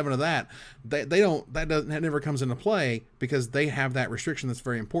this and 7 of that. That never comes into play because they have that restriction that's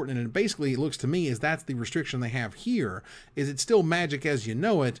very important. And basically, it looks to me as that's the restriction they have here. Is it's still Magic as you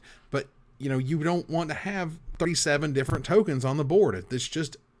know it, but you don't want to have 37 different tokens on the board. It's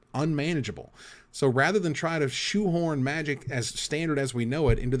just unmanageable. So rather than try to shoehorn Magic as standard as we know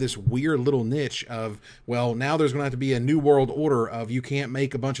it into this weird little niche of, well, now there's going to have to be a new world order of you can't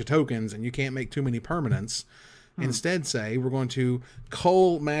make a bunch of tokens and you can't make too many permanents. Instead say we're going to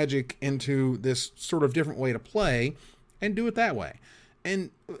cull Magic into this sort of different way to play and do it that way.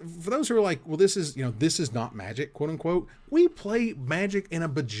 And for those who are like, well, this is not Magic, quote unquote, we play Magic in a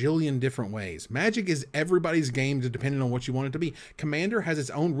bajillion different ways. Magic is everybody's game depending on what you want it to be. Commander has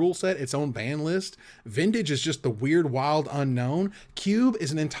its own rule set, its own ban list. Vintage is just the weird, wild unknown. Cube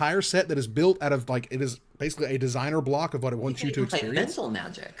is an entire set that is built out of it is basically a designer block of what it wants you to experience. Mental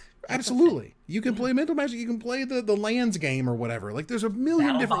Magic. Absolutely. You can play mental Magic. You can play the lands game or whatever. Like there's a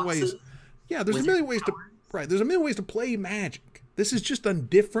million different ways. Yeah, there's a million ways to There's a million ways to play Magic. This is just a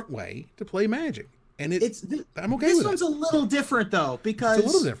different way to play Magic, and I'm okay with it. This one's a little different though because it's a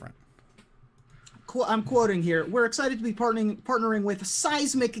little different. I'm quoting here. We're excited to be partnering with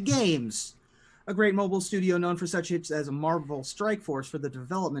Seismic Games, a great mobile studio known for such hits as Marvel Strike Force for the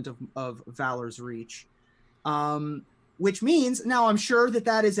development of Valor's Reach. Which means now I'm sure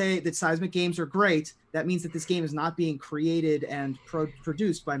that Seismic Games are great. That means that this game is not being created and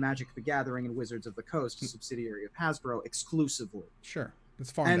produced by Magic the Gathering and Wizards of the Coast, a subsidiary of Hasbro, exclusively. Sure,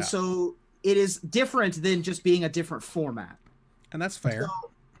 it's farmed out. So it is different than just being a different format. And that's fair.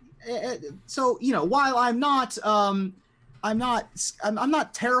 So, you know, while I'm not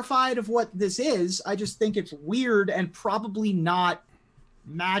terrified of what this is, I just think it's weird and probably not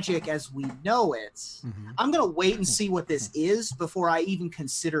Magic as we know it. Mm-hmm. I'm gonna wait and see what this is before I even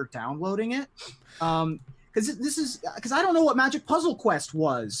consider downloading it. Because I don't know what Magic Puzzle Quest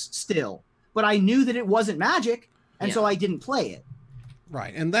was still, but I knew that it wasn't Magic, and so I didn't play it.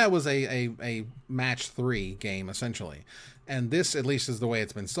 Right, and that was a match 3 game essentially, and this, at least is the way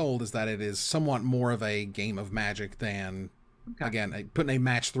it's been sold, is that it is somewhat more of a game of Magic than, again, putting a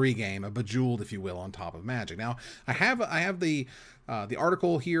match 3 game, a Bejeweled, if you will, on top of Magic. Now, I have the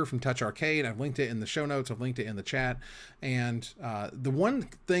article here from Touch Arcade. I've linked it in the show notes. I've linked it in the chat. And the one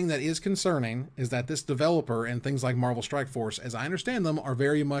thing that is concerning is that this developer and things like Marvel Strike Force, as I understand them, are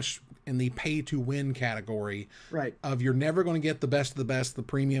very much in the pay-to-win category. Right. Of you're never going to get the best of the best, the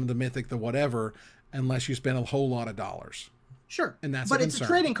premium, the mythic, the whatever, unless you spend a whole lot of dollars. Sure. And that's but it's a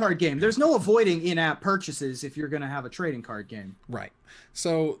trading card game. There's no avoiding in-app purchases if you're going to have a trading card game. Right.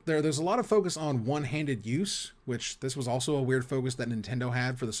 So there's a lot of focus on one-handed use, which this was also a weird focus that Nintendo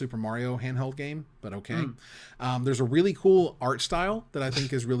had for the Super Mario handheld game, but okay. There's a really cool art style that I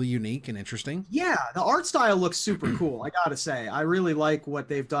think is really unique and interesting. Yeah, the art style looks super cool, I gotta say. I really like what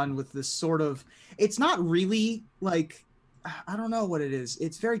they've done with this sort of... It's not really like... I don't know what it is.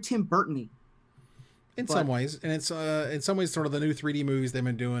 It's very Tim Burton-y. In some ways, and it's in some ways sort of the new 3D movies they've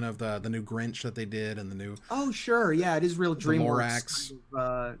been doing of the new Grinch that they did and the new. Oh sure, yeah, it is real DreamWorks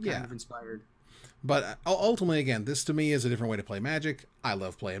kind of inspired. But ultimately, again, this to me is a different way to play Magic. I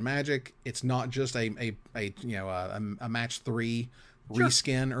love playing Magic. It's not just a match 3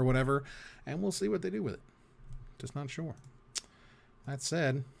 reskin or whatever, and we'll see what they do with it. Just not sure. That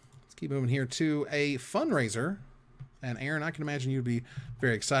said, let's keep moving here to a fundraiser. And Aaron, I can imagine you'd be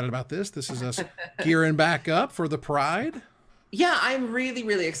very excited about this. This is us gearing back up for the Pride. Yeah, I'm really,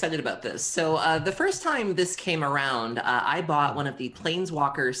 really excited about this. So the first time this came around, I bought one of the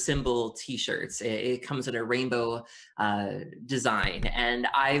Planeswalker symbol t-shirts. It comes in a rainbow design, and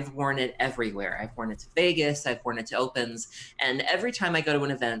I've worn it everywhere. I've worn it to Vegas, I've worn it to Opens, and every time I go to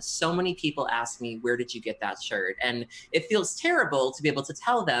an event, so many people ask me, where did you get that shirt? And it feels terrible to be able to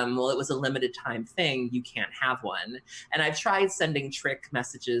tell them, well, it was a limited time thing, you can't have one. And I've tried sending trick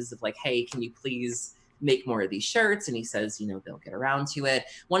messages of like, hey, can you please make more of these shirts? And he says, you know, they'll get around to it.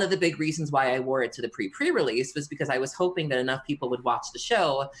 One of the big reasons why I wore it to the pre-release was because I was hoping that enough people would watch the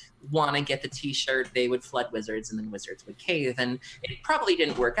show, want to get the t-shirt, they would flood Wizards, and then Wizards would cave. And it probably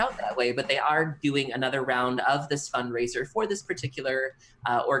didn't work out that way, but they are doing another round of this fundraiser for this particular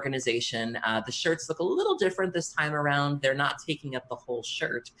organization. The shirts look a little different this time around. They're not taking up the whole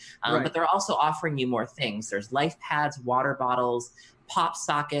shirt, but they're also offering you more things. There's life pads, water bottles, pop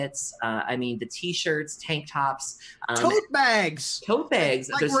sockets, the t-shirts, tank tops, tote bags,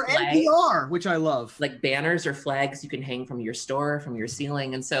 like we're NPR, which I love, like banners or flags you can hang from your store, from your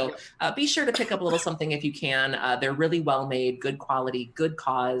ceiling. And so be sure to pick up a little something if you can. They're really well made, good quality, good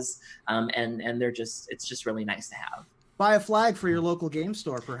cause, and it's just really nice to have. Buy a flag for your local game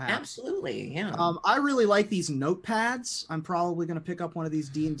store, perhaps. Absolutely, yeah. I really like these notepads. I'm probably going to pick up one of these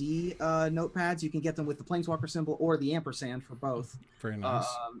D&D notepads. You can get them with the Planeswalker symbol or the ampersand for both. Very nice.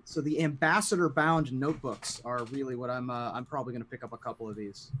 So the ambassador-bound notebooks are really what I'm probably going to pick up a couple of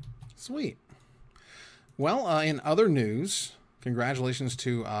these. Sweet. Well, in other news, congratulations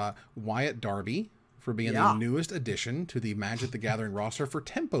to Wyatt Darby for being the newest addition to the Magic the Gathering roster for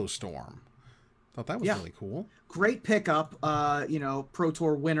Tempo Storm. Thought that was really cool. Great pickup, Pro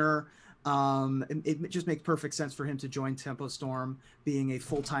Tour winner. It just makes perfect sense for him to join Tempo Storm, being a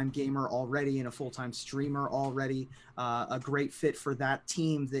full-time gamer already and a full-time streamer already. A great fit for that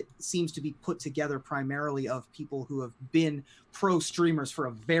team that seems to be put together primarily of people who have been pro streamers for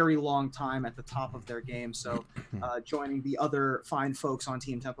a very long time at the top of their game. So joining the other fine folks on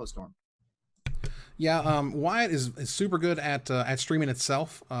Team Tempo Storm. Yeah, Wyatt is super good at streaming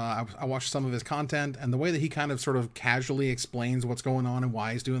itself. I watched some of his content, and the way that he kind of sort of casually explains what's going on and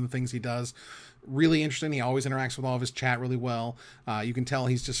why he's doing the things he does, really interesting. He always interacts with all of his chat really well. You can tell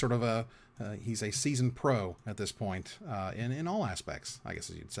he's just sort of he's a seasoned pro at this point in all aspects, I guess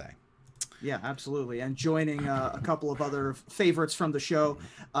as you'd say. Yeah, absolutely. And joining a couple of other favorites from the show,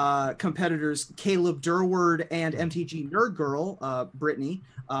 competitors Caleb Durward and MTG Nerd Girl, Brittany,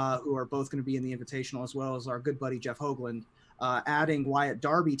 who are both going to be in the Invitational, as well as our good buddy Jeff Hoagland, adding Wyatt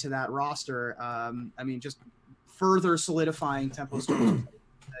Darby to that roster. Just further solidifying Tempo Storm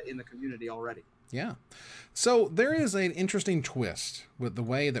in the community already. Yeah. So there is an interesting twist with the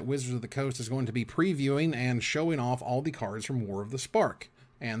way that Wizards of the Coast is going to be previewing and showing off all the cards from War of the Spark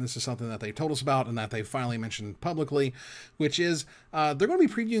and this is something that they told us about and that they finally mentioned publicly, which is they're going to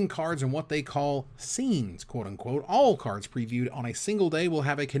be previewing cards in what they call scenes, quote unquote. All cards previewed on a single day will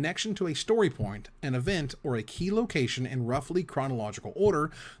have a connection to a story point, an event, or a key location in roughly chronological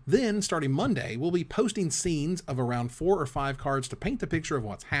order. Then, starting Monday, we'll be posting scenes of around 4 or 5 cards to paint the picture of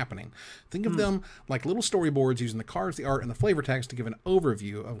what's happening. Think of them like little storyboards using the cards, the art, and the flavor text to give an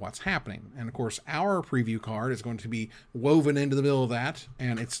overview of what's happening. And of course, our preview card is going to be woven into the middle of that,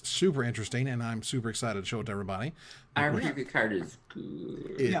 and it's super interesting, and I'm super excited to show it to everybody. Our preview card is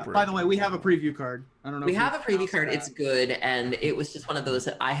good. Yeah, by the way, we have a preview card. I don't know. We have a preview card. It's good. And it was just one of those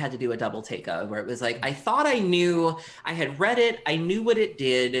that I had to do a double take of, where it was like, I thought I knew, I had read it, I knew what it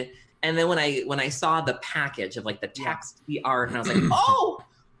did. And then when I saw the package of like the text, the art, and I was like, oh,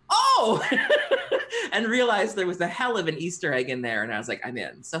 and realized there was a hell of an Easter egg in there. And I was like, I'm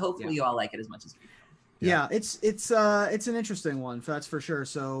in. So hopefully you all like it as much as we do. Yeah, it's an interesting one, that's for sure.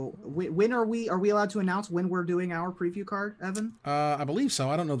 So when are we allowed to announce when we're doing our preview card, Evan? I believe so.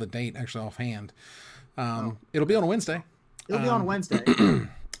 I don't know the date actually offhand. It'll be on a Wednesday. It'll be on Wednesday.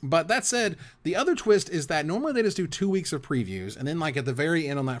 But that said, the other twist is that normally they just do 2 weeks of previews, and then like at the very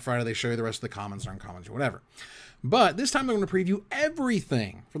end on that Friday, they show you the rest of the commons or uncommons or whatever. But this time they're going to preview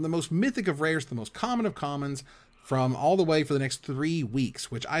everything from the most mythic of rares to the most common of commons, from all the way for the next 3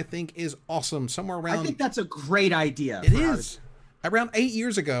 weeks, which I think is awesome. Somewhere around... I think that's a great idea. It is. Around 8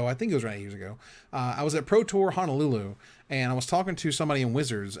 years ago, I think it was around 8 years ago, I was at Pro Tour Honolulu, and I was talking to somebody in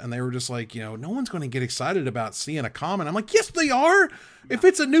Wizards, and they were just like, you know, no one's going to get excited about seeing a common. I'm like, yes, they are. If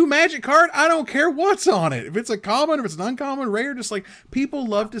it's a new Magic card, I don't care what's on it. If it's a common, if it's an uncommon, rare, just like people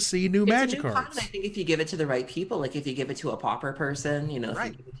love to see new Magic cards. Common, I think if you give it to the right people, like if you give it to a pauper person, you know, if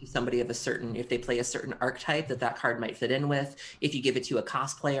you give it to somebody of a certain, if they play a certain archetype that card might fit in with, if you give it to a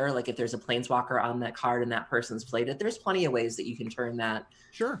cosplayer, like if there's a planeswalker on that card and that person's played it, there's plenty of ways that you can turn that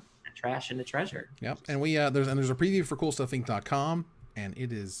trash into treasure. Yep. And we there's a preview for CoolStuffInc.com, and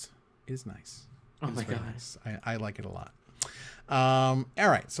it is nice. Oh my god, nice. I like it a lot. All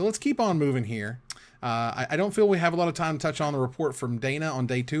right, so let's keep on moving here. I don't feel we have a lot of time to touch on the report from Dana on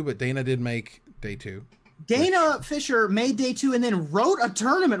day 2, but Dana did make day 2. Dana Fisher made day 2 and then wrote a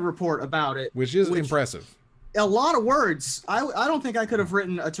tournament report about it, which is impressive. A lot of words. I don't think I could have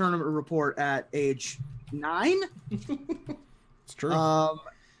written a tournament report at age 9. It's true.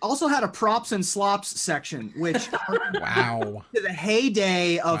 Also had a props and slops section, which wow, to the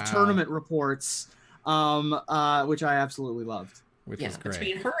heyday of tournament reports, which I absolutely loved. Which is great.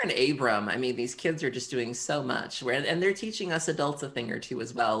 Between her and Abram, I mean, these kids are just doing so much. And they're teaching us adults a thing or two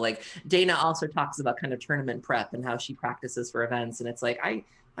as well. Like Dana also talks about kind of tournament prep and how she practices for events, and it's like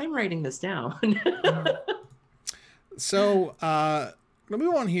I'm writing this down. So we'll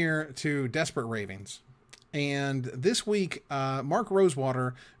move on here to Desperate Ravings. And this week, Mark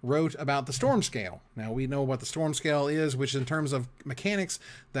Rosewater wrote about the Storm Scale. Now, we know what the Storm Scale is, which in terms of mechanics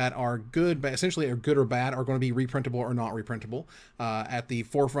that are good, but essentially are good or bad, are going to be reprintable or not reprintable. At the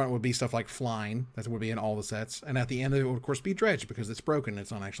forefront would be stuff like Flying. That would be in all the sets. And at the end, it would, of course, be Dredge, because it's broken.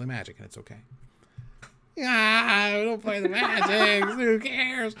 It's not actually Magic, and it's okay. I don't play the Magic. Who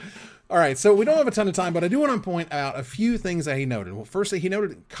cares? All right, so we don't have a ton of time, but I do want to point out a few things that he noted. Well, firstly, he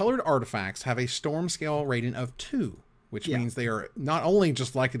noted colored artifacts have a Storm Scale rating of 2, which means they are not only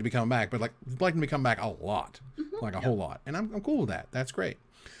just likely to be coming back, but like likely to come back a lot, like a whole lot. And I'm cool with that. That's great.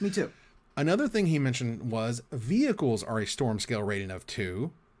 Me too. Another thing he mentioned was vehicles are a Storm Scale rating of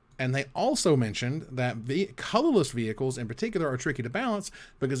 2. And they also mentioned that colorless vehicles in particular are tricky to balance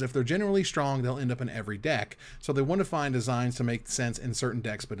because if they're generally strong, they'll end up in every deck. So they want to find designs to make sense in certain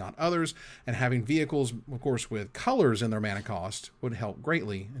decks, but not others. And having vehicles, of course, with colors in their mana cost would help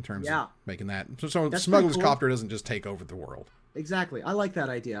greatly in terms of making that. So Smuggler's Copter doesn't just take over the world. Exactly. I like that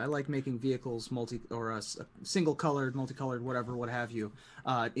idea. I like making vehicles single colored, multicolored, whatever, what have you,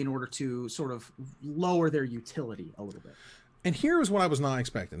 in order to sort of lower their utility a little bit. And here was what I was not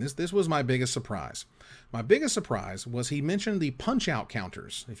expecting. This was my biggest surprise. My biggest surprise was he mentioned the punch-out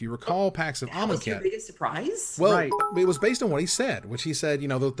counters. If you recall packs of Amonkhet. That was your biggest surprise? Well, it was based on what he said, which he said, you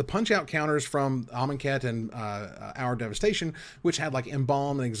know, the punch-out counters from Amonkhet and Our Devastation, which had like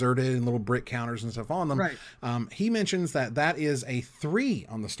Embalm and Exerted and little brick counters and stuff on them. Right. He mentions that is a 3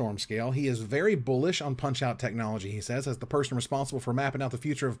 on the Storm Scale. He is very bullish on punch-out technology, he says, as the person responsible for mapping out the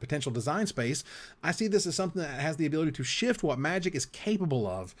future of potential design space. I see this as something that has the ability to shift what Magic is capable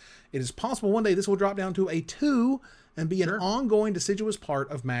of. It is possible one day this will drop down to a 2 and be an ongoing deciduous part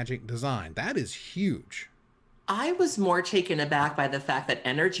of Magic design. That is huge. I was more taken aback by the fact that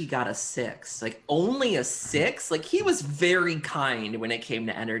Energy got a 6. Like, only a 6? Like, he was very kind when it came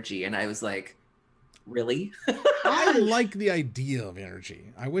to Energy, and I was like, really. I like the idea of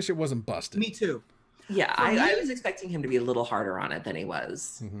energy. I wish it wasn't busted. Me too. Yeah, I was expecting him to be a little harder on it than he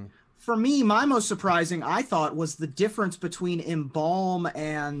was. Mm-hmm. For me, my most surprising, I thought, was the difference between Embalm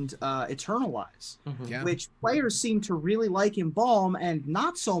and Eternalize, Yeah. which players seem to really like Embalm and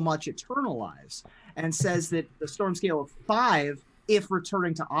not so much Eternalize, and says that the Storm Scale of 5, if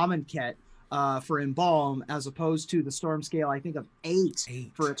returning to Amonkhet for Embalm, as opposed to the Storm Scale, I think, of 8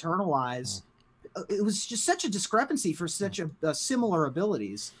 for Eternalize. It was just such a discrepancy for such a similar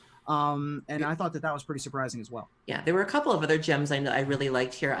abilities. And I thought that was pretty surprising as well. Yeah, there were a couple of other gems I really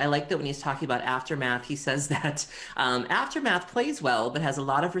liked here. I like that when he's talking about Aftermath, he says that Aftermath plays well, but has a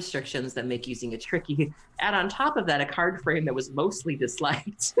lot of restrictions that make using it tricky. And on top of that, a card frame that was mostly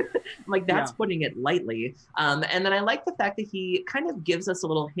disliked. Like, that's putting it lightly. And then I like the fact that he kind of gives us a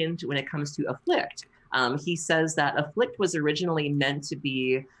little hint when it comes to Afflict. He says that Afflict was originally meant to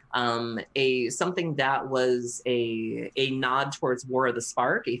be something that was a nod towards War of the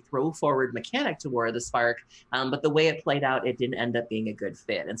Spark, a throw forward mechanic to War of the Spark, but the way it played out, it didn't end up being a good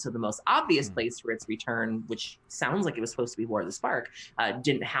fit. And so the most obvious place for its return, which sounds like it was supposed to be War of the Spark,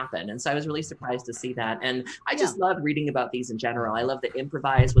 didn't happen. And so I was really surprised to see that. And I just love reading about these in general. I love that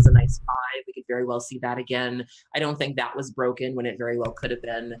Improvise was a nice 5. We could very well see that again. I don't think that was broken when it very well could have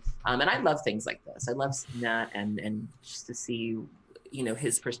been. And I love things like this. I love seeing that and just to see, you know,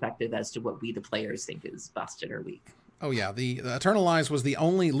 his perspective as to what we, the players, think is busted or weak. Oh yeah, the Eternalize was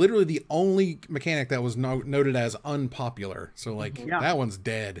literally the only mechanic that was noted as unpopular. So like that one's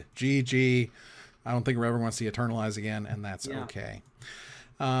dead. GG. I don't think we're ever going to see Eternalize again, and that's okay.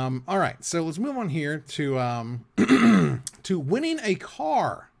 All right, so let's move on here to to winning a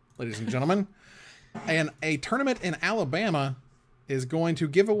car, ladies and gentlemen. And a tournament in Alabama is going to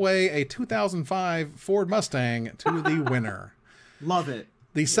give away a 2005 Ford Mustang to the winner. Love it.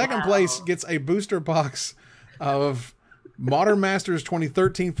 The second place gets a booster box of Modern Masters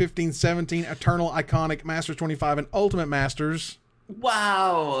 2013, 15, 17, Eternal, Iconic, Masters 25, and Ultimate Masters.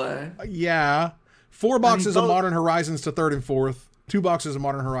 Wow. Yeah. 4 boxes of Modern Horizons to 3rd and 4th. 2 boxes of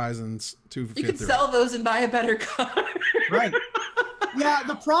Modern Horizons to 5th. You could sell those and buy a better car. Right. Yeah,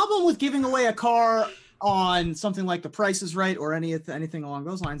 the problem with giving away a car on something like The Price is Right or anything along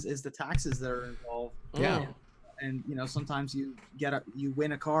those lines is the taxes that are involved. Yeah. And you know, sometimes you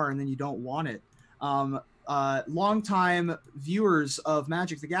win a car and then you don't want it. Longtime viewers of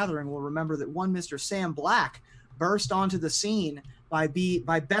Magic the Gathering will remember that one Mr. Sam Black burst onto the scene by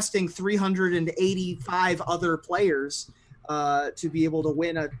besting 385 other players to be able to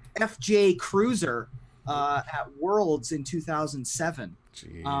win a FJ Cruiser at Worlds in 2007.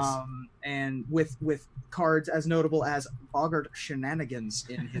 And with cards as notable as Boggart Shenanigans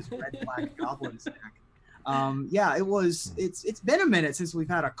in his red black goblin stack. It's been a minute since we've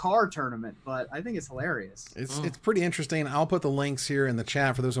had a car tournament, but I think it's hilarious. It's pretty interesting. I'll put the links here in the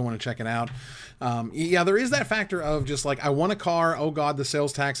chat for those who want to check it out. Yeah, there is that factor of just like, I want a car. Oh God, the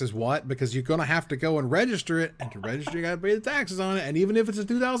sales tax is what? Because you're going to have to go and register it, and to register, you got to pay the taxes on it. And even if it's a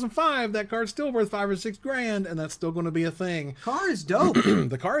 2005, that car's still worth $5 or $6 grand, and that's still going to be a thing. Car is dope.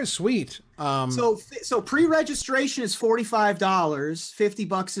 The car is sweet. So pre-registration is $45,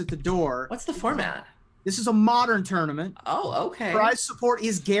 $50 at the door. What's the format? This is a modern tournament. Oh, okay. Prize support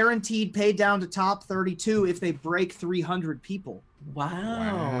is guaranteed, paid down to top 32 if they break 300 people.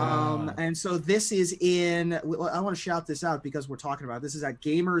 Wow. And so this is in, I want to shout this out because we're talking about it. This is at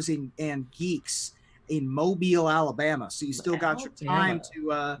Gamers and Geeks in Mobile, Alabama. So you still got your time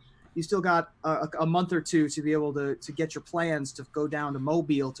to, you still got a month or two to be able to get your plans to go down to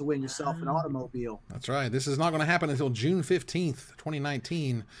Mobile to win yourself an automobile. That's right. This is not going to happen until June 15th,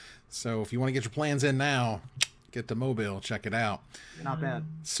 2019. So if you want to get your plans in now, get to Mobile, check it out. Not bad.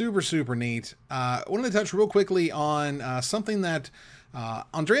 Super, super neat. I wanted to touch real quickly on something that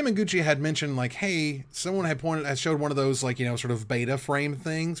Andrea Mengucci had mentioned, like, hey, someone had showed one of those, like, you know, sort of beta frame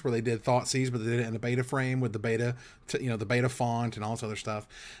things where they did Thoughtseize, but they did it in a beta frame with the beta, the beta font and all this other stuff.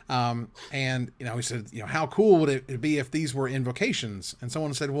 And, you know, he said, you know, how cool would it be if these were invocations? And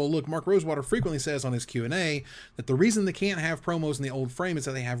someone said, well, look, Mark Rosewater frequently says on his Q&A that the reason they can't have promos in the old frame is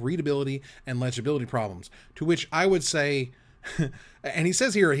that they have readability and legibility problems, to which I would say, and he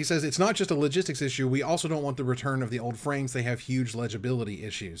says it's not just a logistics issue. We also don't want the return of the old frames. They have huge legibility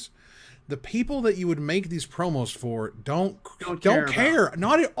issues. The people that you would make these promos for don't care.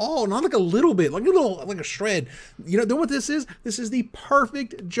 Not at all. Not like a little bit, like a shred. You know what this is? This is the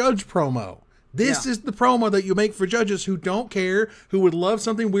perfect Judge promo. This is the promo that you make for judges who don't care, who would love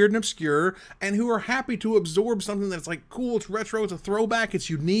something weird and obscure, and who are happy to absorb something that's like cool, it's retro, it's a throwback, it's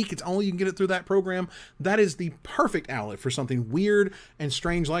unique, it's only you can get it through that program. That is the perfect outlet for something weird and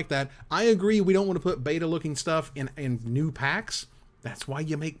strange like that. I agree we don't want to put beta-looking stuff in new packs. That's why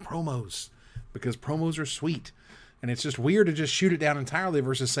you make promos, because promos are sweet. And it's just weird to just shoot it down entirely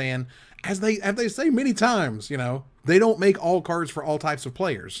versus saying, as they say many times, you know, they don't make all cards for all types of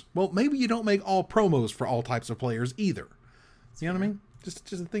players. Well, maybe you don't make all promos for all types of players either. You know what I mean?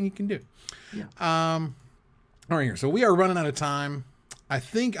 Just a thing you can do. Yeah. All right, here. So we are running out of time. I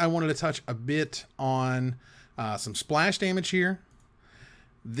think I wanted to touch a bit on some splash damage here.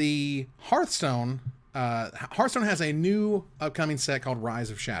 The Hearthstone has a new upcoming set called Rise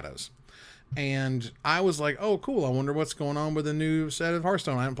of Shadows. And I was like, oh, cool. I wonder what's going on with the new set of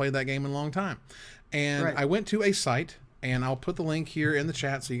Hearthstone. I haven't played that game in a long time. And I went to a site, and I'll put the link here in the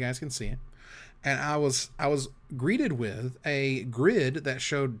chat so you guys can see it. And I was greeted with a grid that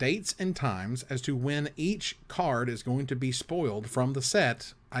showed dates and times as to when each card is going to be spoiled from the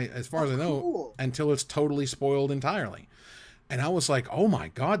set, as far as I know, until it's totally spoiled entirely. And I was like, oh my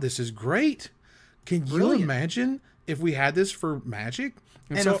God, this is great. Can you imagine if we had this for Magic?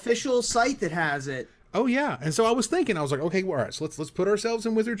 An official site that has it. Oh yeah, and so I was thinking, I was like, okay, well, all right, so let's put ourselves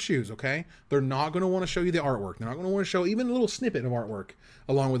in Wizard shoes, okay? They're not going to want to show you the artwork. They're not going to want to show even a little snippet of artwork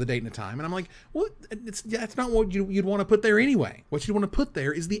along with the date and the time. And I'm like, what? That's not what you'd want to put there anyway. What you want to put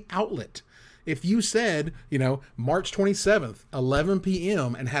there is the outlet. If you said, you know, March 27th, 11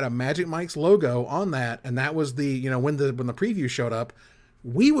 p.m. and had a Magic Mike's logo on that, and that was the, you know, when the preview showed up,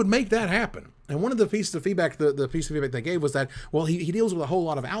 we would make that happen. And one of the pieces of feedback, the piece of feedback they gave was that, well, he deals with a whole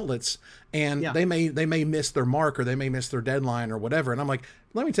lot of outlets, and they may miss their mark, or they may miss their deadline or whatever. And I'm like,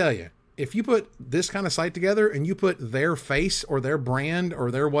 let me tell you, if you put this kind of site together and you put their face or their brand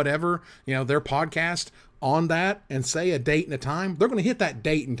or their whatever, you know, their podcast on that and say a date and a time, they're going to hit that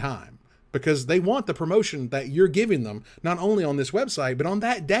date and time. Because they want the promotion that you're giving them, not only on this website, but on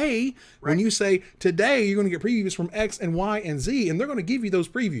that day, when you say, today you're going to get previews from X and Y and Z, and they're going to give you those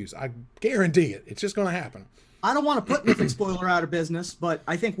previews. I guarantee it. It's just going to happen. I don't want to put Mythic Spoiler out of business, but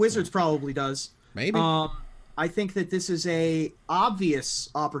I think Wizards probably does. Maybe. I think that this is a obvious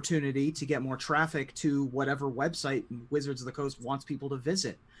opportunity to get more traffic to whatever website Wizards of the Coast wants people to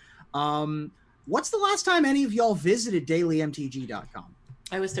visit. What's the last time any of y'all visited dailymtg.com?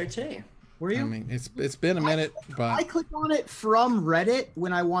 I was there today. Were you? I mean, it's been a minute, but I click on it from Reddit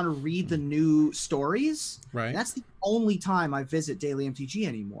when I want to read the new stories. Right. That's the only time I visit Daily MTG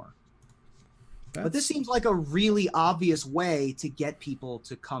anymore. But this seems like a really obvious way to get people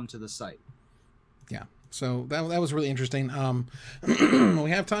to come to the site. Yeah. So that was really interesting. We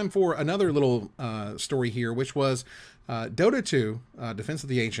have time for another little story here, which was Dota 2, Defense of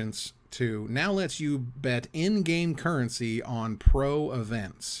the Ancients 2, now lets you bet in-game currency on pro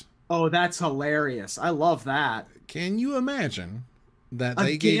events. Oh, that's hilarious. I love that. Can you imagine that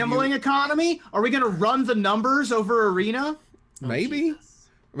they gambling economy? Are we going to run the numbers over Arena? Maybe.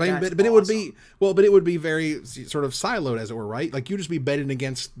 But it would be, well, but it would be very sort of siloed, as it were, right? Like, you'd just be betting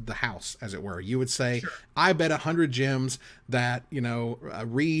against the house, as it were. You would say, I bet 100 gems that, you know,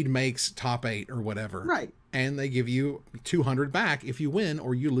 Reed makes top 8 or whatever. Right. And they give you 200 back if you win,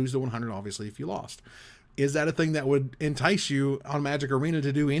 or you lose the 100, obviously, if you lost. Is that a thing that would entice you on Magic Arena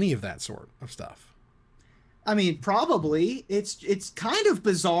to do any of that sort of stuff? I mean, probably. It's kind of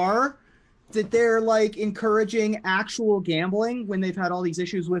bizarre that they're like encouraging actual gambling when they've had all these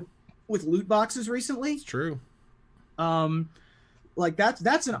issues with loot boxes recently. It's true. Like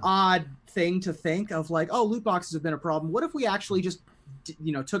that's an odd thing to think of, like, oh, loot boxes have been a problem. What if we actually just,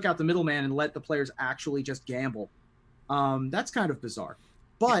 you know, took out the middleman and let the players actually just gamble? That's kind of bizarre.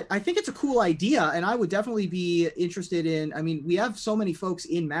 But I think it's a cool idea, and I would definitely be interested in, I mean, we have so many folks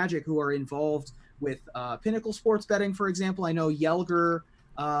in Magic who are involved with Pinnacle sports betting, for example. I know Yelger,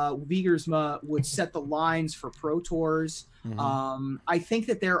 Wiegersma would set the lines for Pro Tours. Mm-hmm. I think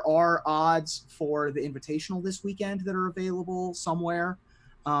that there are odds for the Invitational this weekend that are available somewhere.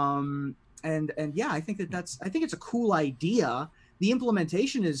 And yeah, I think it's a cool idea. The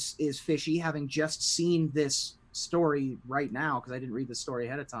implementation is fishy, having just seen this story right now, because I didn't read the story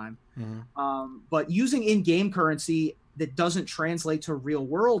ahead of time. Mm-hmm. But using in-game currency that doesn't translate to real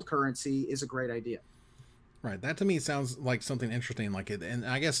world currency is a great idea. Right. That to me sounds like something interesting. Like it, and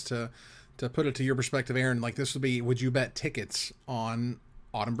I guess to put it to your perspective, Aaron, like this would be, would you bet tickets on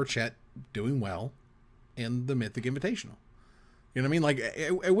Autumn Burchett doing well in the Mythic Invitational? You know what I mean? Like,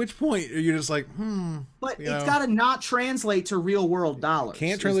 at which point are you just like, But it's got to not translate to real world dollars.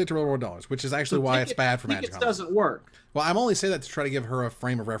 Can't translate to real world dollars, which is actually why it's bad for Magic. It doesn't work. Well, I'm only saying that to try to give her a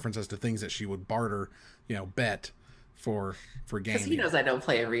frame of reference as to things that she would barter, bet for gaming. Because he knows I don't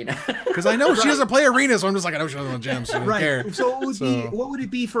play Arena. Because I know she doesn't play Arena, so I'm just like, I know she doesn't want gems, so I don't care. So it would be, what would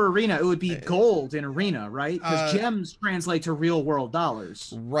it be for Arena? It would be gold in Arena, right? Because gems translate to real world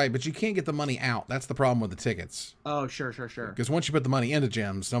dollars. Right, but you can't get the money out. That's the problem with the tickets. Oh, sure. Because once you put the money into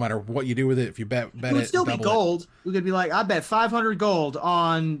gems, no matter what you do with it, if you bet it would still be gold. We could be like, I bet 500 gold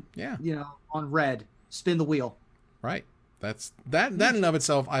on, on red. Spin the wheel. Right. That in and of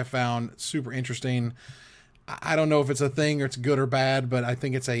itself I found super interesting. I don't know if it's a thing or it's good or bad, but I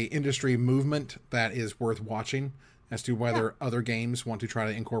think it's a industry movement that is worth watching as to whether other games want to try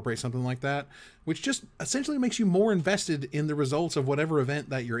to incorporate something like that, which just essentially makes you more invested in the results of whatever event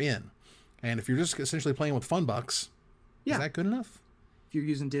that you're in. And if you're just essentially playing with fun bucks, is that good enough? If you're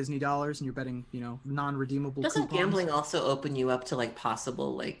using Disney dollars and you're betting, non-redeemable Doesn't coupons. Gambling also open you up to like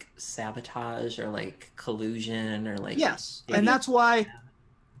possible like sabotage or like collusion or like... Yes, and that's why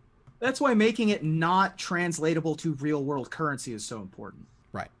making it not translatable to real world currency is so important.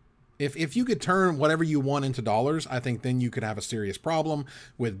 Right. If you could turn whatever you want into dollars, I think then you could have a serious problem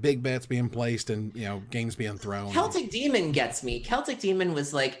with big bets being placed and, games being thrown. Celtic Demon gets me. Celtic Demon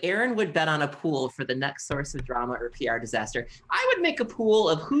was like, Aaron would bet on a pool for the next source of drama or PR disaster. I would make a pool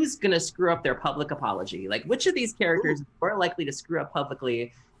of who's going to screw up their public apology. Like, which of these characters is more likely to screw up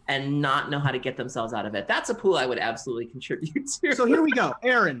publicly and not know how to get themselves out of it? That's a pool I would absolutely contribute to. So here we go.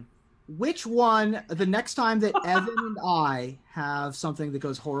 Aaron, which one, the next time that Evan and I have something that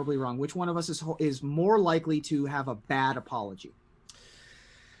goes horribly wrong, which one of us is more likely to have a bad apology?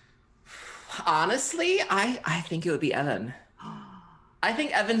 Honestly, I think it would be Evan. I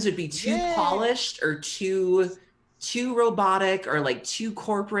think Evan's would be too polished or too robotic or like too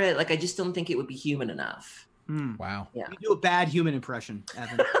corporate. Like, I just don't think it would be human enough. Wow. Yeah. You do a bad human impression,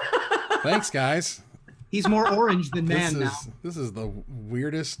 Evan. Thanks, guys. He's more orange than man now. This is the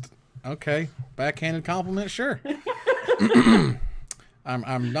weirdest... Okay, backhanded compliment, sure.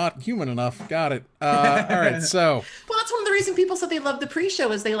 I'm not human enough. Got it. All right, so. Well, that's one of the reasons people said they love the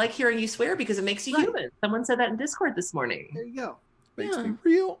pre-show is they like hearing you swear because it makes you human. Someone said that in Discord this morning. There you go. Makes me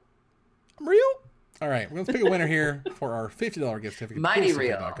real. I'm real. All right, let's pick a winner here for our $50 gift certificate. Mighty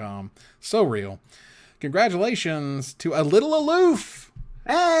real. So real. Congratulations to A Little Aloof.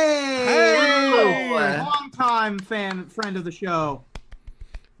 Hey! Long-time friend of the show.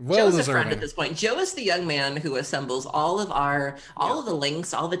 Joe's a friend at this point. Joe is the young man who assembles all of the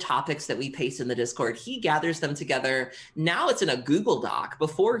links, all the topics that we paste in the Discord. He gathers them together. Now it's in a Google Doc.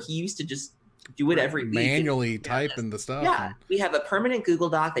 Before he used to just do it every week. Manually type in the stuff. Yeah, we have a permanent Google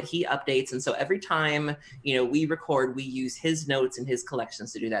Doc that he updates. And so every time, we record, we use his notes and his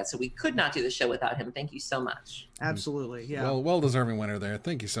collections to do that. So we could not do the show without him. Thank you so much. Absolutely. Yeah. Well-deserving winner there.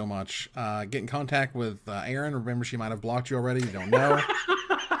 Thank you so much. Get in contact with Erin. Remember, she might have blocked you already. You don't know.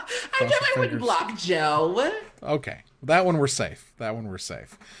 I definitely wouldn't block Joe. Okay. That one we're safe.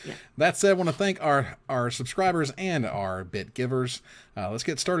 Yeah. That said, I want to thank our subscribers and our bit givers. Let's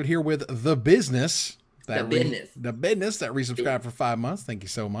get started here with the business. The business that resubscribed for 5 months. Thank you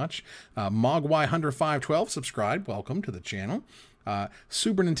so much. Mogwai10512 subscribed. Welcome to the channel.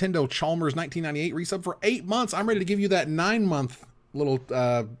 Super Nintendo Chalmers 1998 resub for 8 months. I'm ready to give you that 9-month little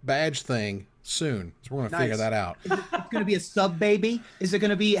badge thing soon, so we're gonna figure that out. Is it gonna be a sub baby? Is it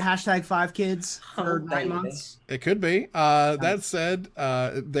gonna be #5kids for 9 months? It could be. That said,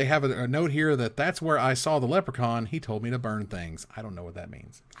 they have a note here that's where I saw the leprechaun. He told me to burn things. I don't know what that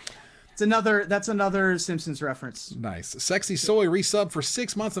means. That's another Simpsons reference. Nice. Sexy Soy resub for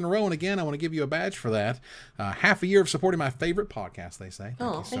 6 months in a row, and again, I want to give you a badge for that. Half a year of supporting my favorite podcast, they say.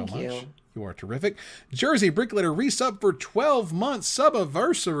 Thank you so much. You are terrific. Jersey Brickletter resub for 12 months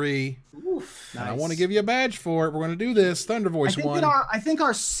subiversary. Oof. Nice. I want to give you a badge for it. We're going to do this. Thunder Voice one. I think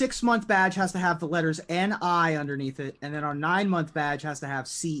our 6-month badge has to have the letters NI underneath it, and then our 9-month badge has to have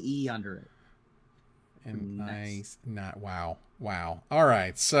CE under it. And nice. Wow. All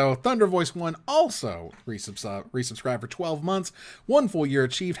right. So Thunder Voice 1 also resubscribed for 12 months. 1 full year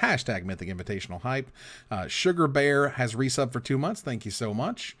achieved. #Mythic Invitational Hype. Sugar Bear has resubbed for 2 months. Thank you so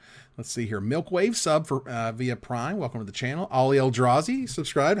much. Let's see here. Milkwave sub for via Prime. Welcome to the channel. Ollie Eldrazi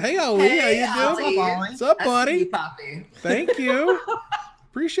subscribed. Hey, Ollie. Hey, how you doing? What's up, buddy? Thank you.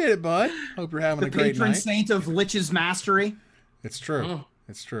 Appreciate it, bud. Hope you're having a great night. The patron saint of Lich's mastery. It's true.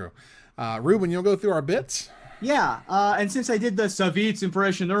 It's true. Ruben, you'll go through our bits? Yeah, and since I did the Savitz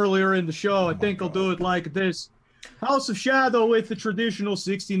impression earlier in the show, I think I'll do it like this. House of Shadow with the traditional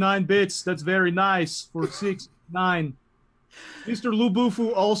 69 bits. That's very nice for 69. Mr.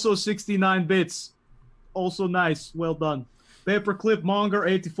 Lubufu, also 69 bits. Also nice. Well done. Paperclip Monger,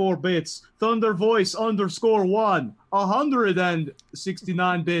 84 bits. Thunder Voice _1,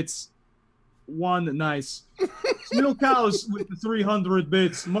 169 bits. One, nice. Smilkhouse with the 300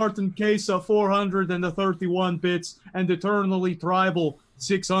 bits. Martin Kesa, 431 bits. And Eternally Tribal,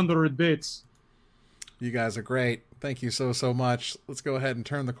 600 bits. You guys are great. Thank you so much. Let's go ahead and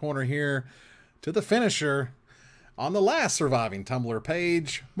turn the corner here to the finisher. On the last surviving Tumblr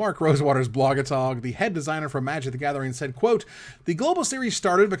page, Mark Rosewater's Blogatog, the head designer for Magic the Gathering, said, quote, "The global series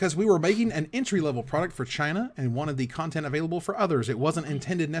started because we were making an entry-level product for China and wanted the content available for others. It wasn't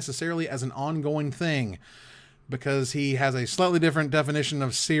intended necessarily as an ongoing thing," because he has a slightly different definition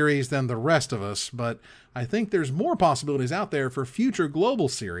of series than the rest of us, but I think there's more possibilities out there for future global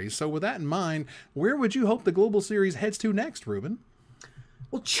series. So with that in mind, where would you hope the global series heads to next, Ruben?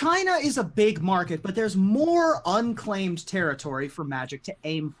 Well, China is a big market, but there's more unclaimed territory for Magic to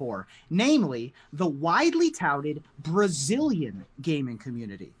aim for, namely the widely touted Brazilian gaming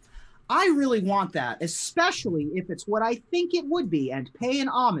community. I really want that, especially if it's what I think it would be, and pay an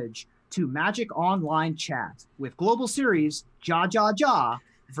homage to Magic Online Chat with Global Series Ja Ja Ja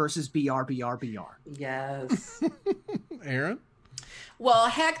versus BR BR BR. Yes. Aaron? Well,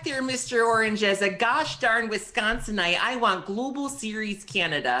 heck there, Mr. Orange. As a gosh darn Wisconsinite, I want Global Series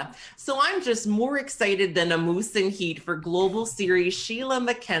Canada. So I'm just more excited than a moose in heat for Global Series Sheila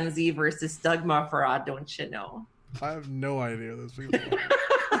McKenzie versus Doug Mufferaw, don't you know? I have no idea those people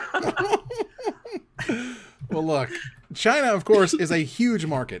are. Well, look, China, of course, is a huge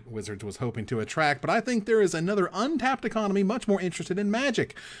market Wizards was hoping to attract, but I think there is another untapped economy much more interested in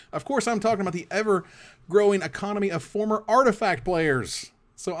Magic. Of course, I'm talking about the ever-growing economy of former Artifact players.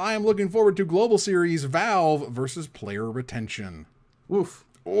 So I am looking forward to Global Series Valve versus player retention. Oof.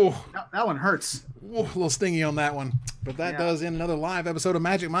 Oh, that one hurts. Oh, a little stingy on that one. But that does end another live episode of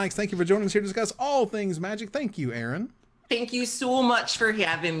Magic Mics. Thank you for joining us here to discuss all things Magic. Thank you, Aaron. Thank you so much for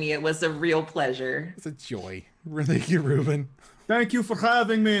having me. It was a real pleasure. It's a joy. Thank you, Ruben. Thank you for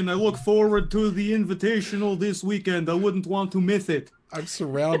having me, and I look forward to the Invitational this weekend. I wouldn't want to miss it. I'm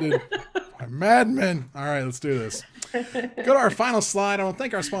surrounded by madmen. All right, let's do this. Go to our final slide. I want to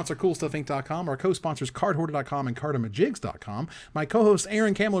thank our sponsor, CoolStuffInc.com, our co-sponsors, CardHoarder.com and Cardamajigs.com, my co-hosts,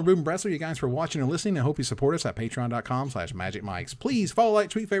 Aaron Campbell and Ruben Bressler. You guys for watching and listening. I hope you support us at Patreon.com/MagicMics. Please follow, like,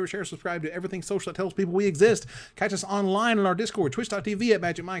 tweet, favorite, share, subscribe to everything social that tells people we exist. Catch us online on our Discord, Twitch.tv at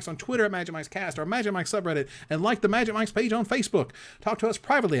Magic Mics, on Twitter at Magic Mics Cast, our Magic Mics subreddit, and like the Magic Mics page on Facebook. Talk to us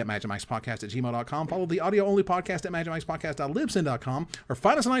privately at MagicMicsPodcast@gmail.com. Follow the audio-only podcast at MagicMicsPodcast.libsyn.com, or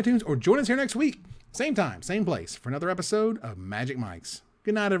find us on iTunes, or join us here next week. Same time, same place, for another episode of Magic Mics.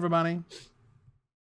 Good night, everybody.